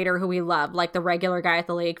poor waiter who we love, like the regular guy at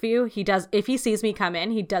the Lakeview. He does, if he sees me come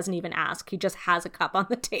in, he doesn't even ask. He just has a cup on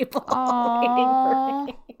the table waiting for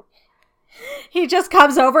me. He just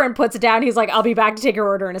comes over and puts it down. He's like, "I'll be back to take your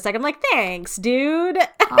order in a second." I'm like, "Thanks, dude."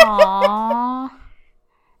 Aww,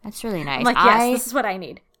 that's really nice. I'm like, yes, this is what I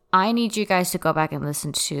need. I need you guys to go back and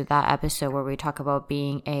listen to that episode where we talk about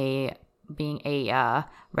being a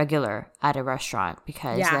regular at a restaurant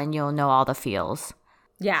because then you'll know all the feels.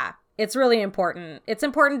 Yeah, it's really important. It's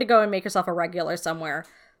important to go and make yourself a regular somewhere.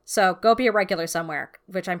 So go be a regular somewhere,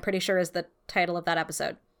 which I'm pretty sure is the title of that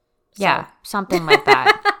episode. So. Yeah, something like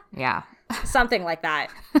that. Yeah. Something like that.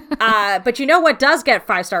 But you know what does get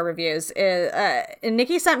 5-star reviews?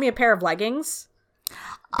 Nikki sent me a pair of leggings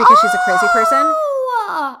because she's a crazy person.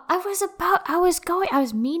 I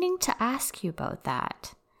was meaning to ask you about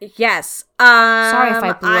that. Yes. Sorry if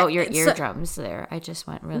I blew out your eardrums there. I just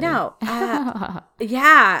went really... No.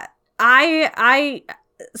 Yeah.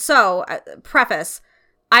 Preface.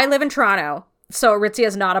 I live in Toronto, so Aritzia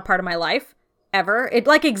is not a part of my life, ever. It,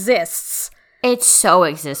 like, exists. It so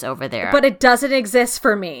exists over there. But it doesn't exist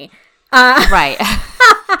for me. Right.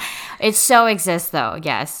 It so exists, though,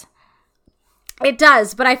 yes. It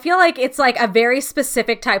does, but I feel like it's like a very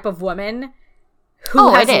specific type of woman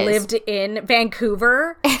who has lived in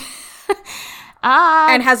Vancouver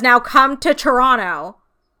and has now come to Toronto,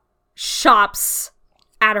 shops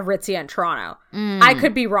at Aritzia in Toronto. I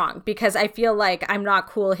could be wrong because I feel like I'm not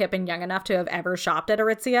cool, hip, and young enough to have ever shopped at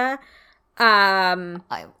Aritzia. No,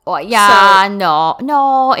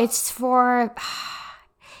 it's for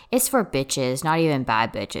bitches, not even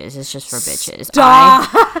bad bitches. It's just for bitches.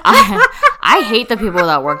 I hate the people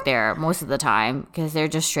that work there most of the time because they're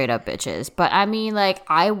just straight up bitches. But I mean, like,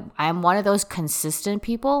 I'm one of those consistent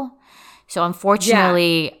people. So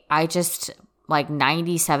unfortunately, I just, like,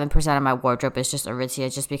 97% of my wardrobe is just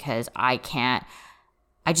Aritzia just because I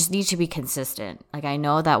just need to be consistent. Like, I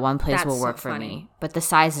know that one place will work for me, but the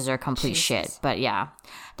sizes are complete shit. But yeah,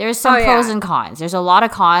 there's some pros and cons. There's a lot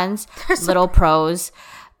of cons, little pros.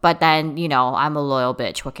 But then, you know, I'm a loyal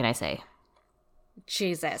bitch. What can I say?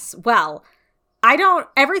 Jesus. Well,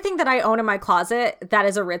 everything that I own in my closet that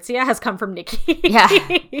is Aritzia has come from Nikki. Yeah.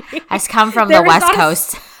 Has come from the West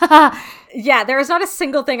Coast. Yeah, there is not a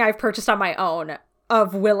single thing I've purchased on my own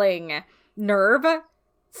of willing nerve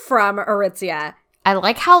from Aritzia. I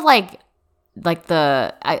like how, I'm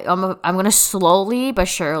going to slowly but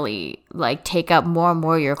surely, like, take up more and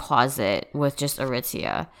more of your closet with just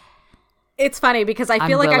Aritzia. It's funny because I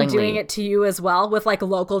feel like I'm doing it to you as well with, like,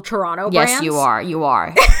 local Toronto brands. Yes, you are. You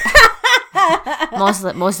are.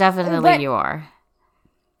 most definitely you are.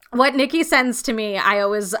 What Nikki sends to me, I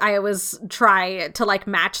always try to, like,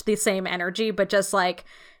 match the same energy, but just, like,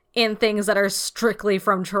 in things that are strictly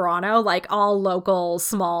from Toronto, like all local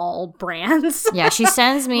small brands. Yeah, she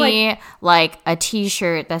sends me like a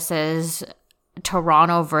t-shirt that says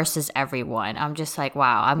Toronto versus everyone. I'm just like,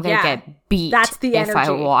 wow, I'm gonna get beat. That's the if energy.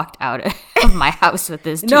 I walked out of my house with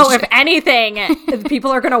this t-shirt. No, if anything,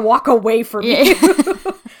 people are gonna walk away from you.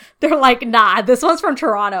 They're like, nah, this one's from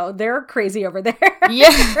Toronto. They're crazy over there.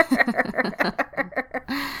 Yeah.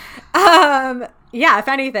 Yeah, if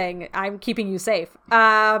anything, I'm keeping you safe.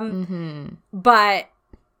 But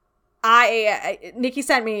Nikki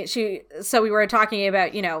sent me, so we were talking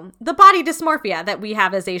about, you know, the body dysmorphia that we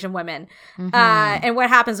have as Asian women. And what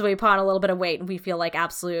happens when we put on a little bit of weight and we feel like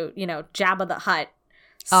absolute, you know, Jabba the Hutt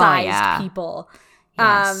sized people.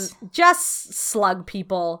 Yes. Just slug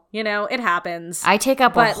people, you know, it happens. I take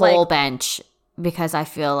up a whole bench because I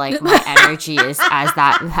feel like my energy is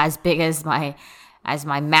as big as my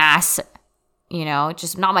mass, you know,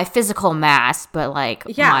 just not my physical mass, but like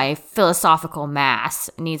my philosophical mass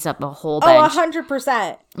needs up a whole bench.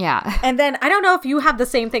 100%. Yeah. And then I don't know if you have the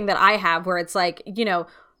same thing that I have where it's like, you know,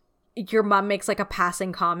 your mom makes like a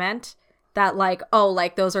passing comment that like, oh,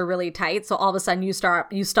 like those are really tight. So all of a sudden you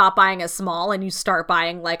stop buying a small and you start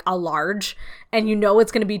buying like a large and you know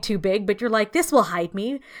it's going to be too big, but you're like, this will hide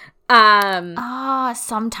me.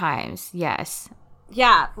 Sometimes. Yes.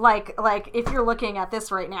 Yeah. Like if you're looking at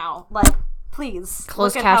this right now, like, please.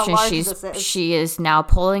 Closed caption, she is now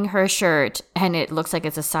pulling her shirt and it looks like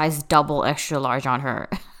it's a size double extra large on her.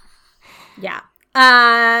 Yeah.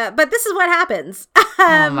 But this is what happens.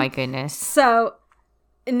 Oh my goodness. So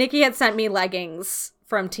Nikki had sent me leggings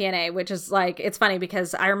from TNA, which is like, it's funny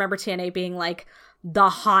because I remember TNA being like the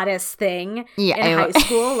hottest thing in high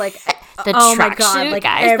school. Like, the oh my God, like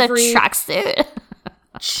guys, the tracksuit.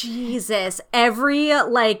 Jesus, every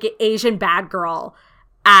like Asian bad girl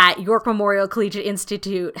at York Memorial Collegiate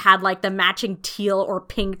Institute had like the matching teal or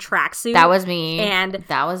pink tracksuit. That was me. And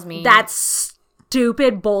that was me. That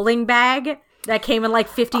stupid bowling bag that came in like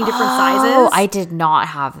 15 different sizes. Oh, I did not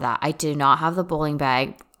have that. I did not have the bowling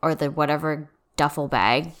bag or the whatever duffel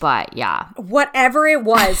bag, but yeah. Whatever it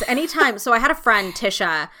was, anytime. So I had a friend,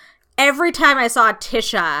 Tisha. Every time I saw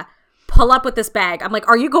Tisha pull up with this bag, I'm like,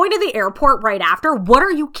 are you going to the airport right after? What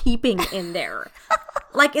are you keeping in there?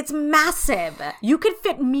 Like, it's massive. You could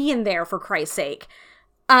fit me in there, for Christ's sake.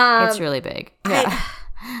 It's really big. Yeah.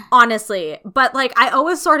 Honestly. But like, I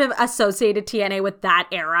always sort of associated TNA with that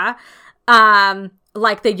era.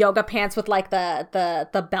 Like the yoga pants with like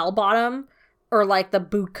the bell bottom or like the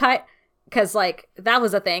boot cut, because like that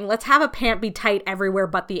was a thing. Let's have a pant be tight everywhere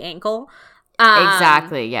but the ankle.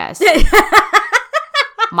 Exactly. Yes.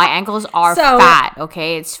 My ankles are fat.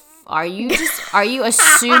 Okay. Are you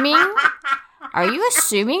assuming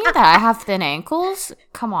that I have thin ankles?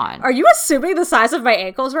 Come on. Are you assuming the size of my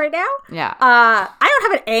ankles right now? Yeah. I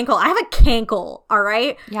don't have an ankle. I have a cankle. All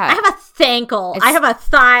right. Yeah. I have a thankle. I have a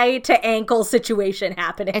thigh to ankle situation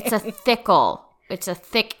happening. It's a thickle. It's a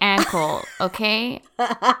thick ankle. Okay.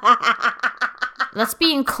 Let's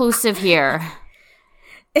be inclusive here.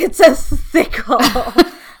 It's a thickle.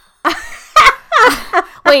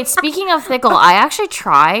 Wait, speaking of thickle, I actually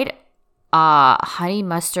tried honey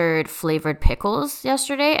mustard flavored pickles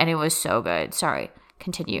yesterday and it was so good. Sorry,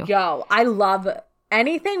 continue. Yo, I love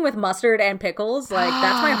anything with mustard and pickles. Like,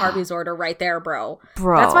 that's my Harvey's order right there, bro.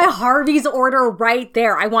 That's my Harvey's order right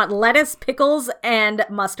there. I want lettuce, pickles, and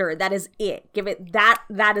mustard. That is it. Give it that.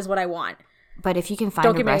 That is what I want. But if you can find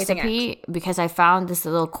Don't a give me anything recipe, because I found this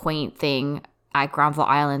little quaint thing at Granville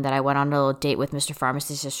Island that I went on a little date with Mr.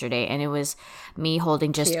 Pharmacist yesterday, and it was me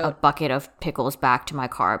holding just a bucket of pickles back to my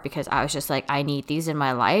car because I was just like, I need these in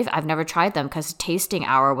my life. I've never tried them because tasting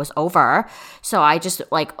hour was over. So I just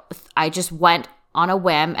went on a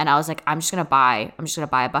whim and I was like, I'm just gonna buy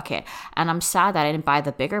a bucket. And I'm sad that I didn't buy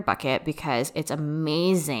the bigger bucket because it's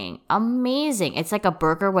amazing. It's like a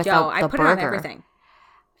burger without the burger. It on everything.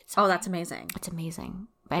 That's amazing. It's amazing.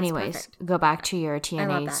 But anyways, go back to your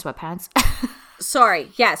TNA sweatpants. Sorry.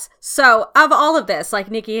 Yes. So of all of this, like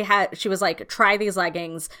Nikki she was like, try these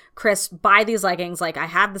leggings. Chris, buy these leggings. Like I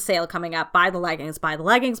have the sale coming up. Buy the leggings. And I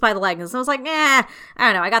was like, I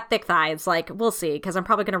don't know. I got thick thighs. Like we'll see. Cause I'm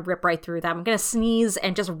probably going to rip right through them. I'm going to sneeze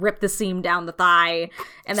and just rip the seam down the thigh.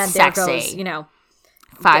 And then sexy. There goes,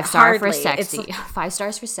 5-star for sexy. 5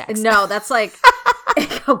 stars for sex. No, that's like,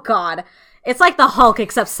 oh God. It's like the Hulk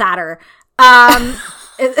except sadder.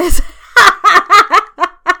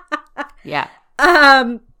 Yeah.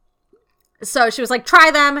 So she was like, try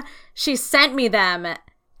them. She sent me them.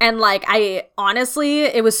 And like, I honestly,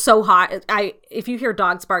 it was so hot. If you hear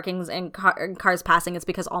dogs barking and cars passing, it's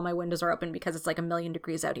because all my windows are open because it's like 1,000,000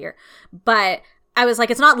 degrees out here. But I was like,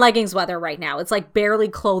 it's not leggings weather right now. It's like barely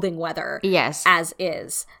clothing weather. Yes. As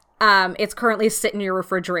is. It's currently sit in your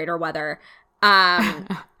refrigerator weather.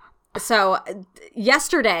 So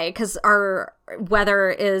yesterday, because our weather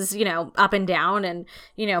is, up and down and,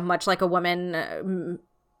 much like a woman,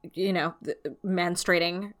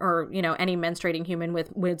 menstruating or, any menstruating human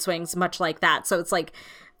with mood swings, much like that. So it's like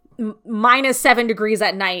 -7 degrees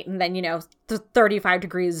at night and then, 35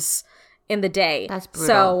 degrees in the day. That's brutal.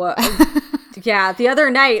 So yeah, the other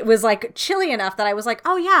night was like chilly enough that I was like,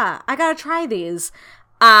 oh yeah, I gotta try these.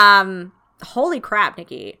 Holy crap,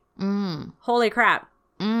 Nikki. Holy crap.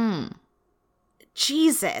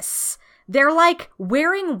 Jesus. They're like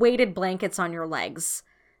wearing weighted blankets on your legs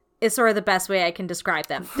is sort of the best way I can describe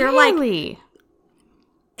them. They're really?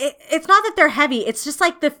 Like, it's not that they're heavy. It's just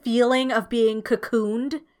like the feeling of being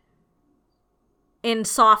cocooned in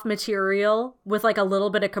soft material with like a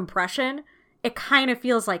little bit of compression. It kind of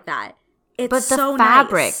feels like that. It's so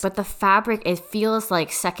nice. But the fabric, it feels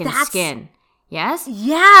like second skin. Yes?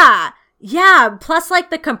 Yeah. Yeah, plus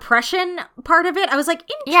like the compression part of it, I was like,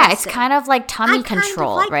 interesting. Yeah, it's kind of like tummy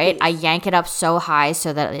control, like right? these. I yank it up so high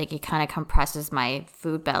so that like it kind of compresses my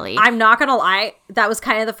food belly. I'm not gonna lie, that was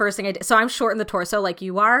kind of the first thing I did. So I'm short in the torso like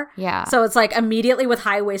you are. Yeah. So it's like immediately with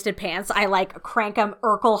high-waisted pants, I like crank them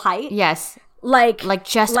Urkel height. Yes. Like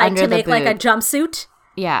just like under to the make boob. like a jumpsuit.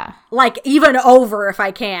 Yeah. Like even over if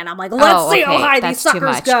I can. I'm like, let's see how high these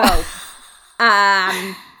suckers go.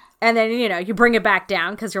 And then, you bring it back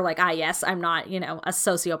down because you're like, yes, I'm not, a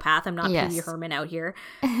sociopath. I'm not Pee Wee Herman out here.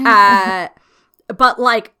 But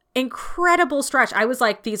like incredible stretch. I was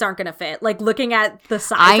like, these aren't going to fit. Like looking at the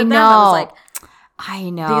size of them, I was like,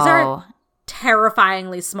 I know. These are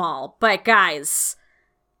terrifyingly small. But guys,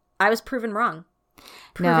 I was proven wrong.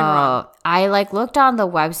 Wrong. I like looked on the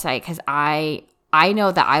website because I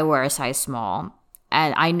know that I wear a size small.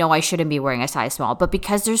 And I know I shouldn't be wearing a size small, but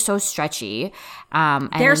because they're so stretchy,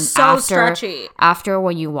 they're so stretchy. After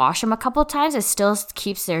when you wash them a couple times, it still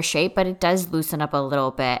keeps their shape, but it does loosen up a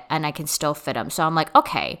little bit, and I can still fit them. So I'm like,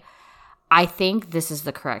 okay, I think this is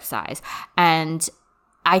the correct size. And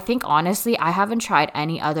I think honestly, I haven't tried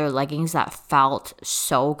any other leggings that felt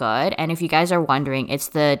so good. And if you guys are wondering, it's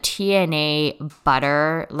the TNA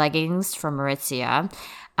butter leggings from Aritzia.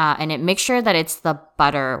 And make sure that it's the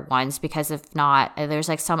butter ones, because if not, there's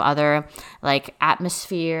like some other like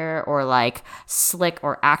atmosphere or like slick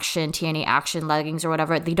or action, TNA action leggings or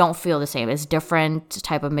whatever. They don't feel the same. It's different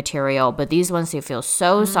type of material, but these ones, they feel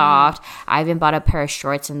so soft. I even bought a pair of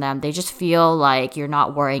shorts in them. They just feel like you're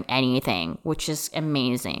not wearing anything, which is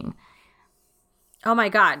amazing. Oh my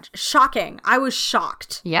God. Shocking. I was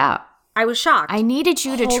shocked. Yeah. I was shocked. I needed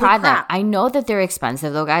you to try them. I know that they're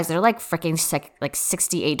expensive though, guys. They're like freaking like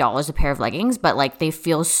 $68 a pair of leggings, but like they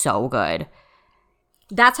feel so good.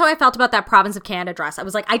 That's how I felt about that Province of Canada dress. I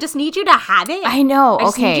was like, I just need you to have it. I know. I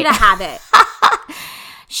just need you to have it.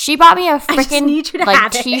 She bought me a freaking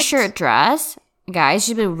like t-shirt dress. Guys,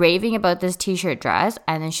 she's been raving about this t-shirt dress,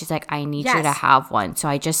 and then she's like, I need you to have one. So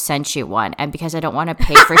I just sent you one. And because I don't want to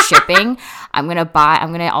pay for shipping, I'm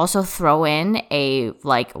gonna also throw in a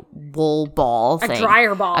like wool ball thing. A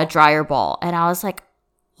dryer ball. And I was like,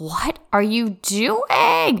 what are you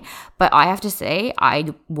doing? But I have to say,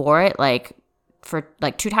 I wore it like for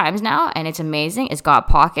like 2 times now, and it's amazing. It's got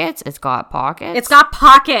pockets. It's got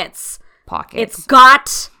pockets.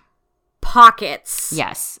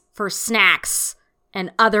 Yes. For snacks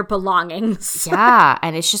and other belongings. Yeah,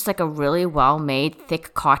 and it's just like a really well-made,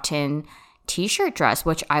 thick cotton t-shirt dress,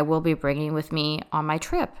 which I will be bringing with me on my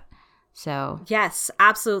trip. So yes,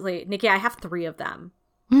 absolutely. Nikki, I have 3 of them.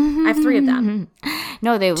 I have 3 of them.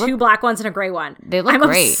 No, they look 2 black ones and a gray one. They look I'm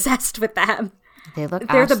great. obsessed with them. They're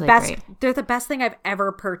the best. great. They're the best thing I've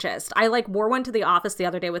ever purchased. I like wore one to the office the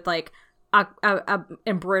other day with like a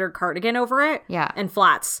embroidered cardigan over it. Yeah. And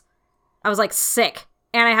flats. I was like sick.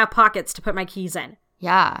 And I have pockets to put my keys in.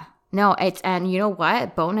 Yeah. No, and you know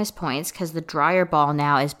what? Bonus points because the dryer ball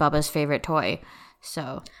now is Bubba's favorite toy.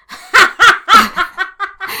 So.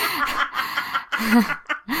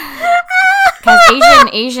 Because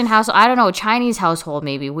Asian household, I don't know, Chinese household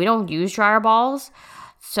maybe, we don't use dryer balls.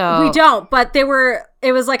 So we don't, but it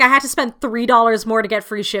was like I had to spend $3 more to get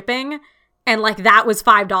free shipping, and like that was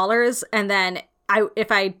 $5, and then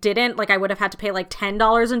if I didn't, like I would have had to pay like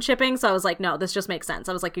 $10 in shipping, so I was like, no, this just makes sense.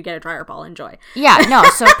 I was like, you get a dryer ball, enjoy. Yeah, no,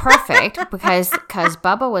 so perfect, because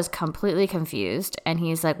Bubba was completely confused, and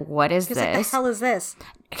he's like, what is this? Like, the hell is this?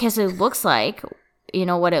 Because it looks like, you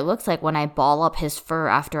know what it looks like when I ball up his fur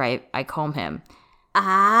after I comb him. But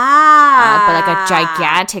like a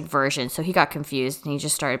gigantic version. So he got confused and he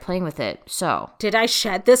just started playing with it. So did I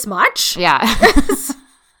shed this much? Yeah.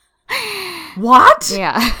 What?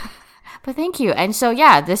 Yeah. But thank you. And so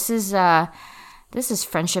yeah, this is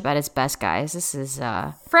friendship at its best, guys. This is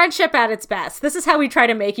friendship at its best. This is how we try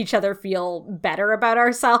to make each other feel better about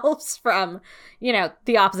ourselves from, you know,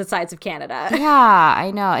 the opposite sides of Canada. Yeah,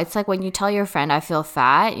 I know. It's like when you tell your friend I feel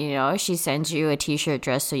fat, you know, she sends you a t-shirt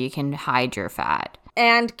dress so you can hide your fat.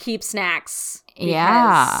 And keep snacks.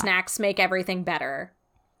 Yeah. Snacks make everything better.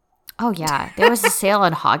 Oh, yeah. There was a sale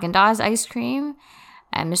on Haagen-Dazs ice cream.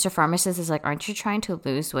 And Mr. Pharmacist is like, aren't you trying to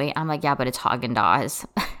lose weight? I'm like, yeah, but it's Haagen-Dazs.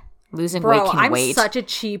 Losing weight can wait. I'm such a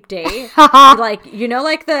cheap date. Like, you know,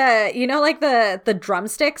 like the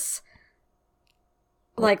drumsticks?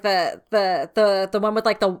 Like the one with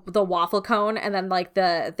like the waffle cone, and then like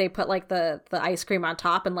they put like the ice cream on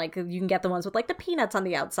top, and like you can get the ones with like the peanuts on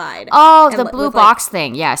the outside. Oh, and the blue box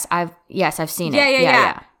thing. Yes, I've seen it.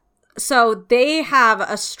 Yeah. So they have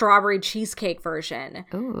a strawberry cheesecake version.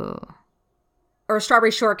 Ooh. Or a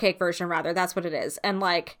strawberry shortcake version, rather. That's what it is. And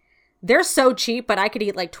like they're so cheap, but I could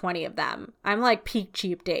eat like 20 of them. I'm like peak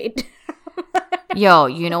cheap date. Yo,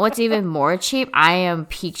 you know what's even more cheap? I am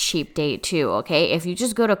peak cheap date too, okay? If you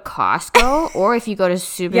just go to Costco or if you go to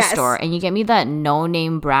Superstore and you get me that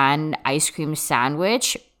no-name brand ice cream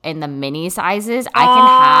sandwich in the mini sizes, I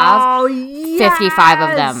can have 55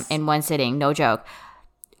 of them in one sitting. No joke.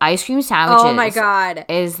 Ice cream sandwiches oh my God.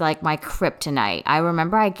 is like my kryptonite. I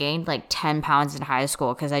remember I gained like 10 pounds in high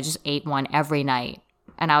school because I just ate one every night.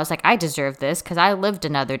 And I was like, I deserve this because I lived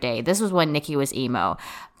another day. This was when Nikki was emo.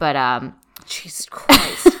 But, Jesus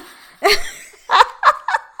Christ. This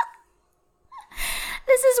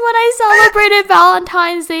is when I celebrated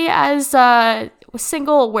Valentine's Day as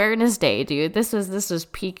single awareness day, dude. This was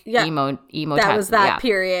peak emo that time. Was that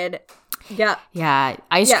period. Yeah. Yeah.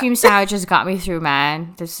 Ice cream sandwiches got me through,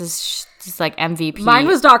 man. This is just like MVP. Mine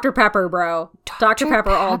was Dr. Pepper, bro. Dr.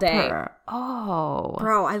 Pepper all day. Oh.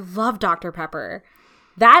 Bro, I love Dr. Pepper.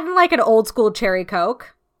 That and like an old school cherry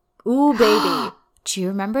Coke. Ooh, baby. Do you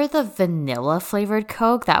remember the vanilla flavored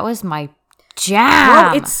Coke? That was my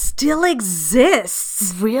jam. Bro, it still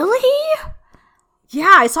exists. Really?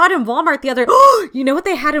 Yeah, I saw it in Walmart the other. You know what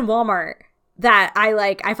they had in Walmart that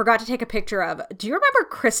I forgot to take a picture of? Do you remember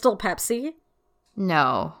Crystal Pepsi?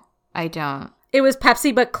 No, I don't. It was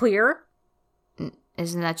Pepsi but clear.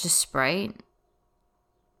 Isn't that just Sprite?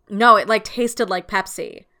 No, it like tasted like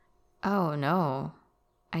Pepsi. Oh, no.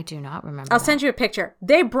 I do not remember. I'll send you a picture.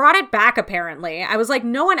 They brought it back, apparently. I was like,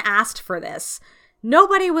 no one asked for this.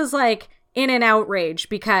 Nobody was like in an outrage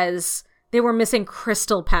because they were missing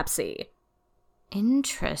Crystal Pepsi.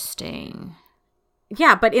 Interesting.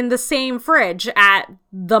 Yeah, but in the same fridge at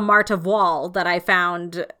the Mart of Wall that I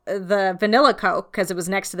found the vanilla Coke, because it was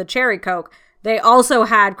next to the cherry Coke, they also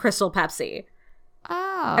had Crystal Pepsi.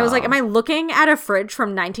 Oh. I was like, am I looking at a fridge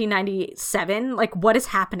from 1997? Like, what is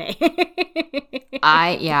happening?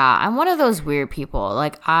 I'm one of those weird people.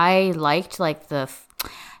 Like, I liked the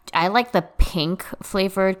pink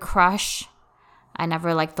flavored Crush. I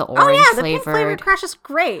never liked the orange flavored. The pink flavored Crush is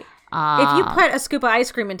great. If you put a scoop of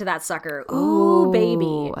ice cream into that sucker, ooh,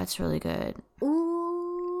 baby. That's really good.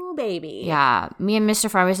 Ooh, baby. Yeah. Me and Mr.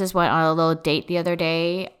 Pharmacist went on a little date the other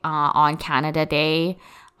day on Canada Day.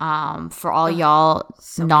 For all y'all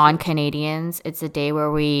non-Canadians, it's a day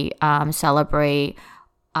where we celebrate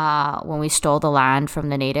when we stole the land from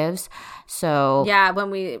the natives. So yeah, when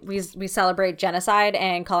we celebrate genocide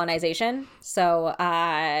and colonization. So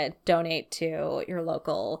donate to your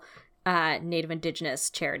local Native Indigenous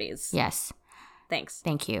charities. yes. Thanks.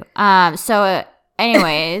 Thank you. So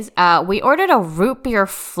anyways, we ordered a root beer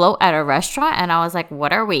float at a restaurant, and I was like,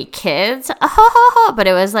 what are we, kids? But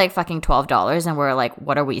it was like fucking $12, and we're like,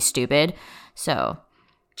 what are we, stupid? So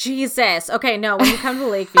Jesus. Okay, no, when you come to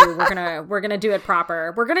Lakeview, we're gonna do it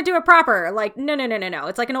proper. We're gonna do it proper. Like, no.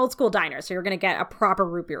 It's like an old school diner, so you're gonna get a proper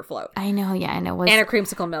root beer float. I know, yeah, and it was, and a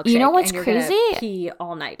creamsicle milkshake. You know what's and you're crazy? Gonna pee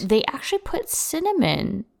all night. They actually put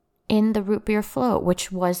cinnamon in the root beer float,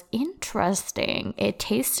 which was interesting. It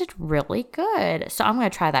tasted really good. So I'm going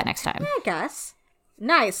to try that next time. I guess.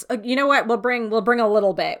 Nice. You know what? We'll bring a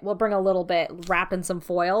little bit. We'll bring a little bit, wrap in some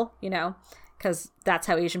foil, because that's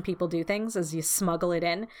how Asian people do things, is you smuggle it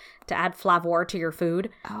in to add flavor to your food.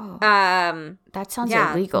 Oh, that sounds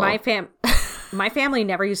illegal. My family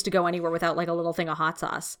never used to go anywhere without like a little thing of hot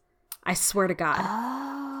sauce. I swear to God.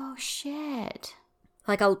 Oh, shit.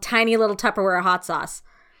 Like a tiny little Tupperware of hot sauce.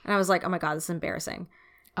 And I was like, oh my God, this is embarrassing.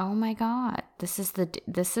 Oh my God. This is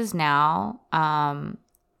now going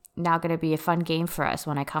to be a fun game for us.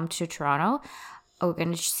 When I come to Toronto, we're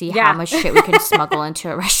going to see how much shit we can smuggle into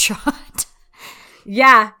a restaurant.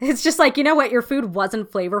 Yeah. It's just like, you know what? Your food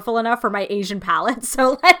wasn't flavorful enough for my Asian palate.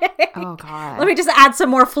 So oh God. Let me just add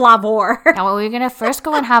some more flavor. Now we're going to first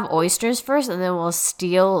go and have oysters first, and then we'll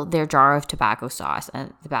steal their jar of Tabasco sauce,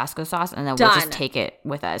 and then we'll just take it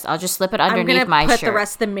with us. I'll just slip it underneath my shirt. I'm going to put the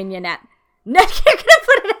rest of the mignonette. No, you're going to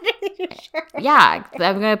put it underneath your shirt. Yeah.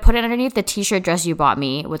 I'm going to put it underneath the t-shirt dress you bought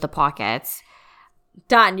me with the pockets.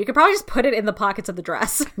 Done. You could probably just put it in the pockets of the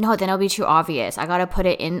dress. No, then it'll be too obvious. I gotta put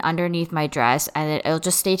it in underneath my dress, and it'll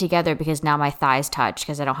just stay together because now my thighs touch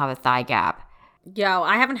because I don't have a thigh gap. Yo,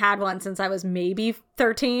 I haven't had one since I was maybe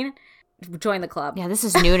 13. Join the club. Yeah, this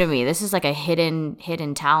is new to me. This is like a hidden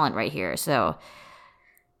talent right here. So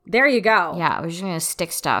there you go. Yeah, we're just gonna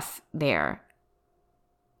stick stuff there.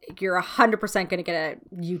 You're 100% gonna get a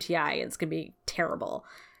UTI. It's gonna be terrible.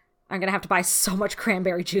 I'm going to have to buy so much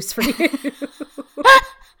cranberry juice for you. I'm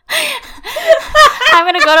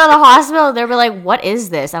going to go to the hospital. They'll be like, what is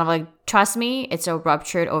this? And I'm like, trust me, it's a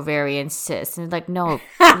ruptured ovarian cyst. And they're like, no,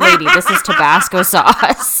 lady, this is Tabasco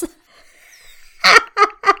sauce.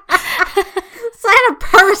 Sign a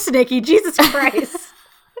purse, Nikki. Jesus Christ.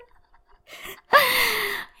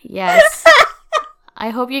 Yes. I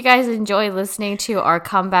hope you guys enjoy listening to our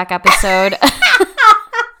comeback episode.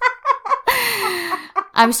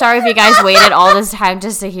 I'm sorry if you guys waited all this time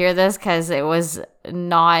just to hear this, because it was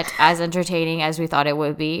not as entertaining as we thought it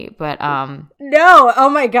would be. But no, oh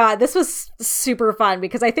my God, this was super fun,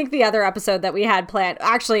 because I think the other episode that we had planned,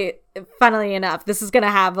 actually, funnily enough, this is going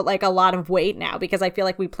to have like a lot of weight now, because I feel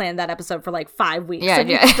like we planned that episode for like 5 weeks. Yeah, and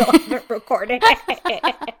we still haven't recorded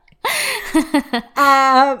it.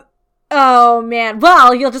 Oh man,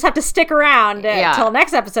 well, you'll just have to stick around till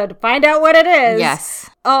next episode to find out what it is. Yes.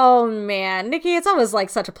 Oh man, Nikki, it's always like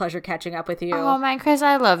such a pleasure catching up with you. Oh man, Chris,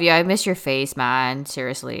 I love you. I miss your face, man.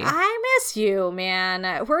 Seriously. I miss you,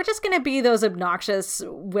 man. We're just gonna be those obnoxious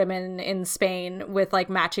women in Spain with like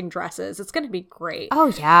matching dresses. It's gonna be great. Oh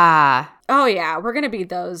yeah. Oh yeah, we're gonna be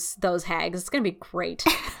those hags. It's gonna be great.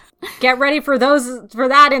 Get ready for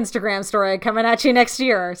that Instagram story coming at you next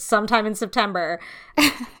year, sometime in September.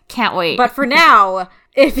 Can't wait. But for now,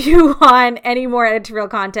 if you want any more editorial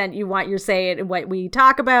content, you want your say in what we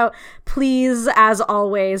talk about, please, as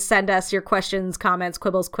always, send us your questions, comments,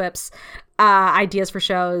 quibbles, quips, ideas for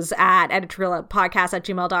shows at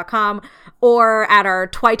editorialpodcast@gmail.com or at our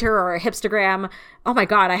Twitter or our Hipstagram. Oh my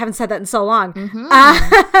God, I haven't said that in so long.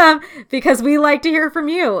 Mm-hmm. Because we like to hear from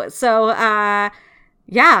you. So,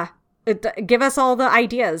 yeah, give us all the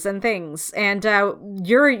ideas and things, and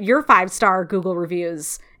your 5-star Google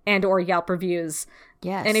reviews and or Yelp reviews.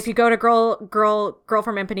 Yes. And if you go to girl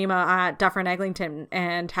from Ipanema at Duffer and Eglinton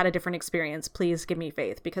and had a different experience, please give me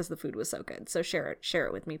faith, because the food was so good. So share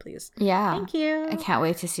it with me, please. Yeah. Thank you. I can't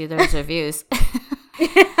wait to see those reviews.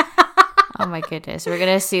 Oh my goodness. We're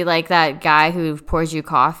going to see like that guy who pours you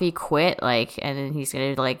coffee quit, like, and then he's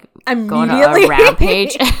going to like go on a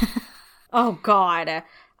rampage. Oh God.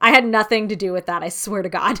 I had nothing to do with that. I swear to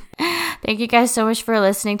God. Thank you guys so much for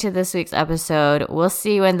listening to this week's episode. We'll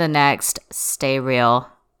see you in the next. Stay real.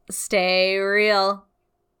 Stay real.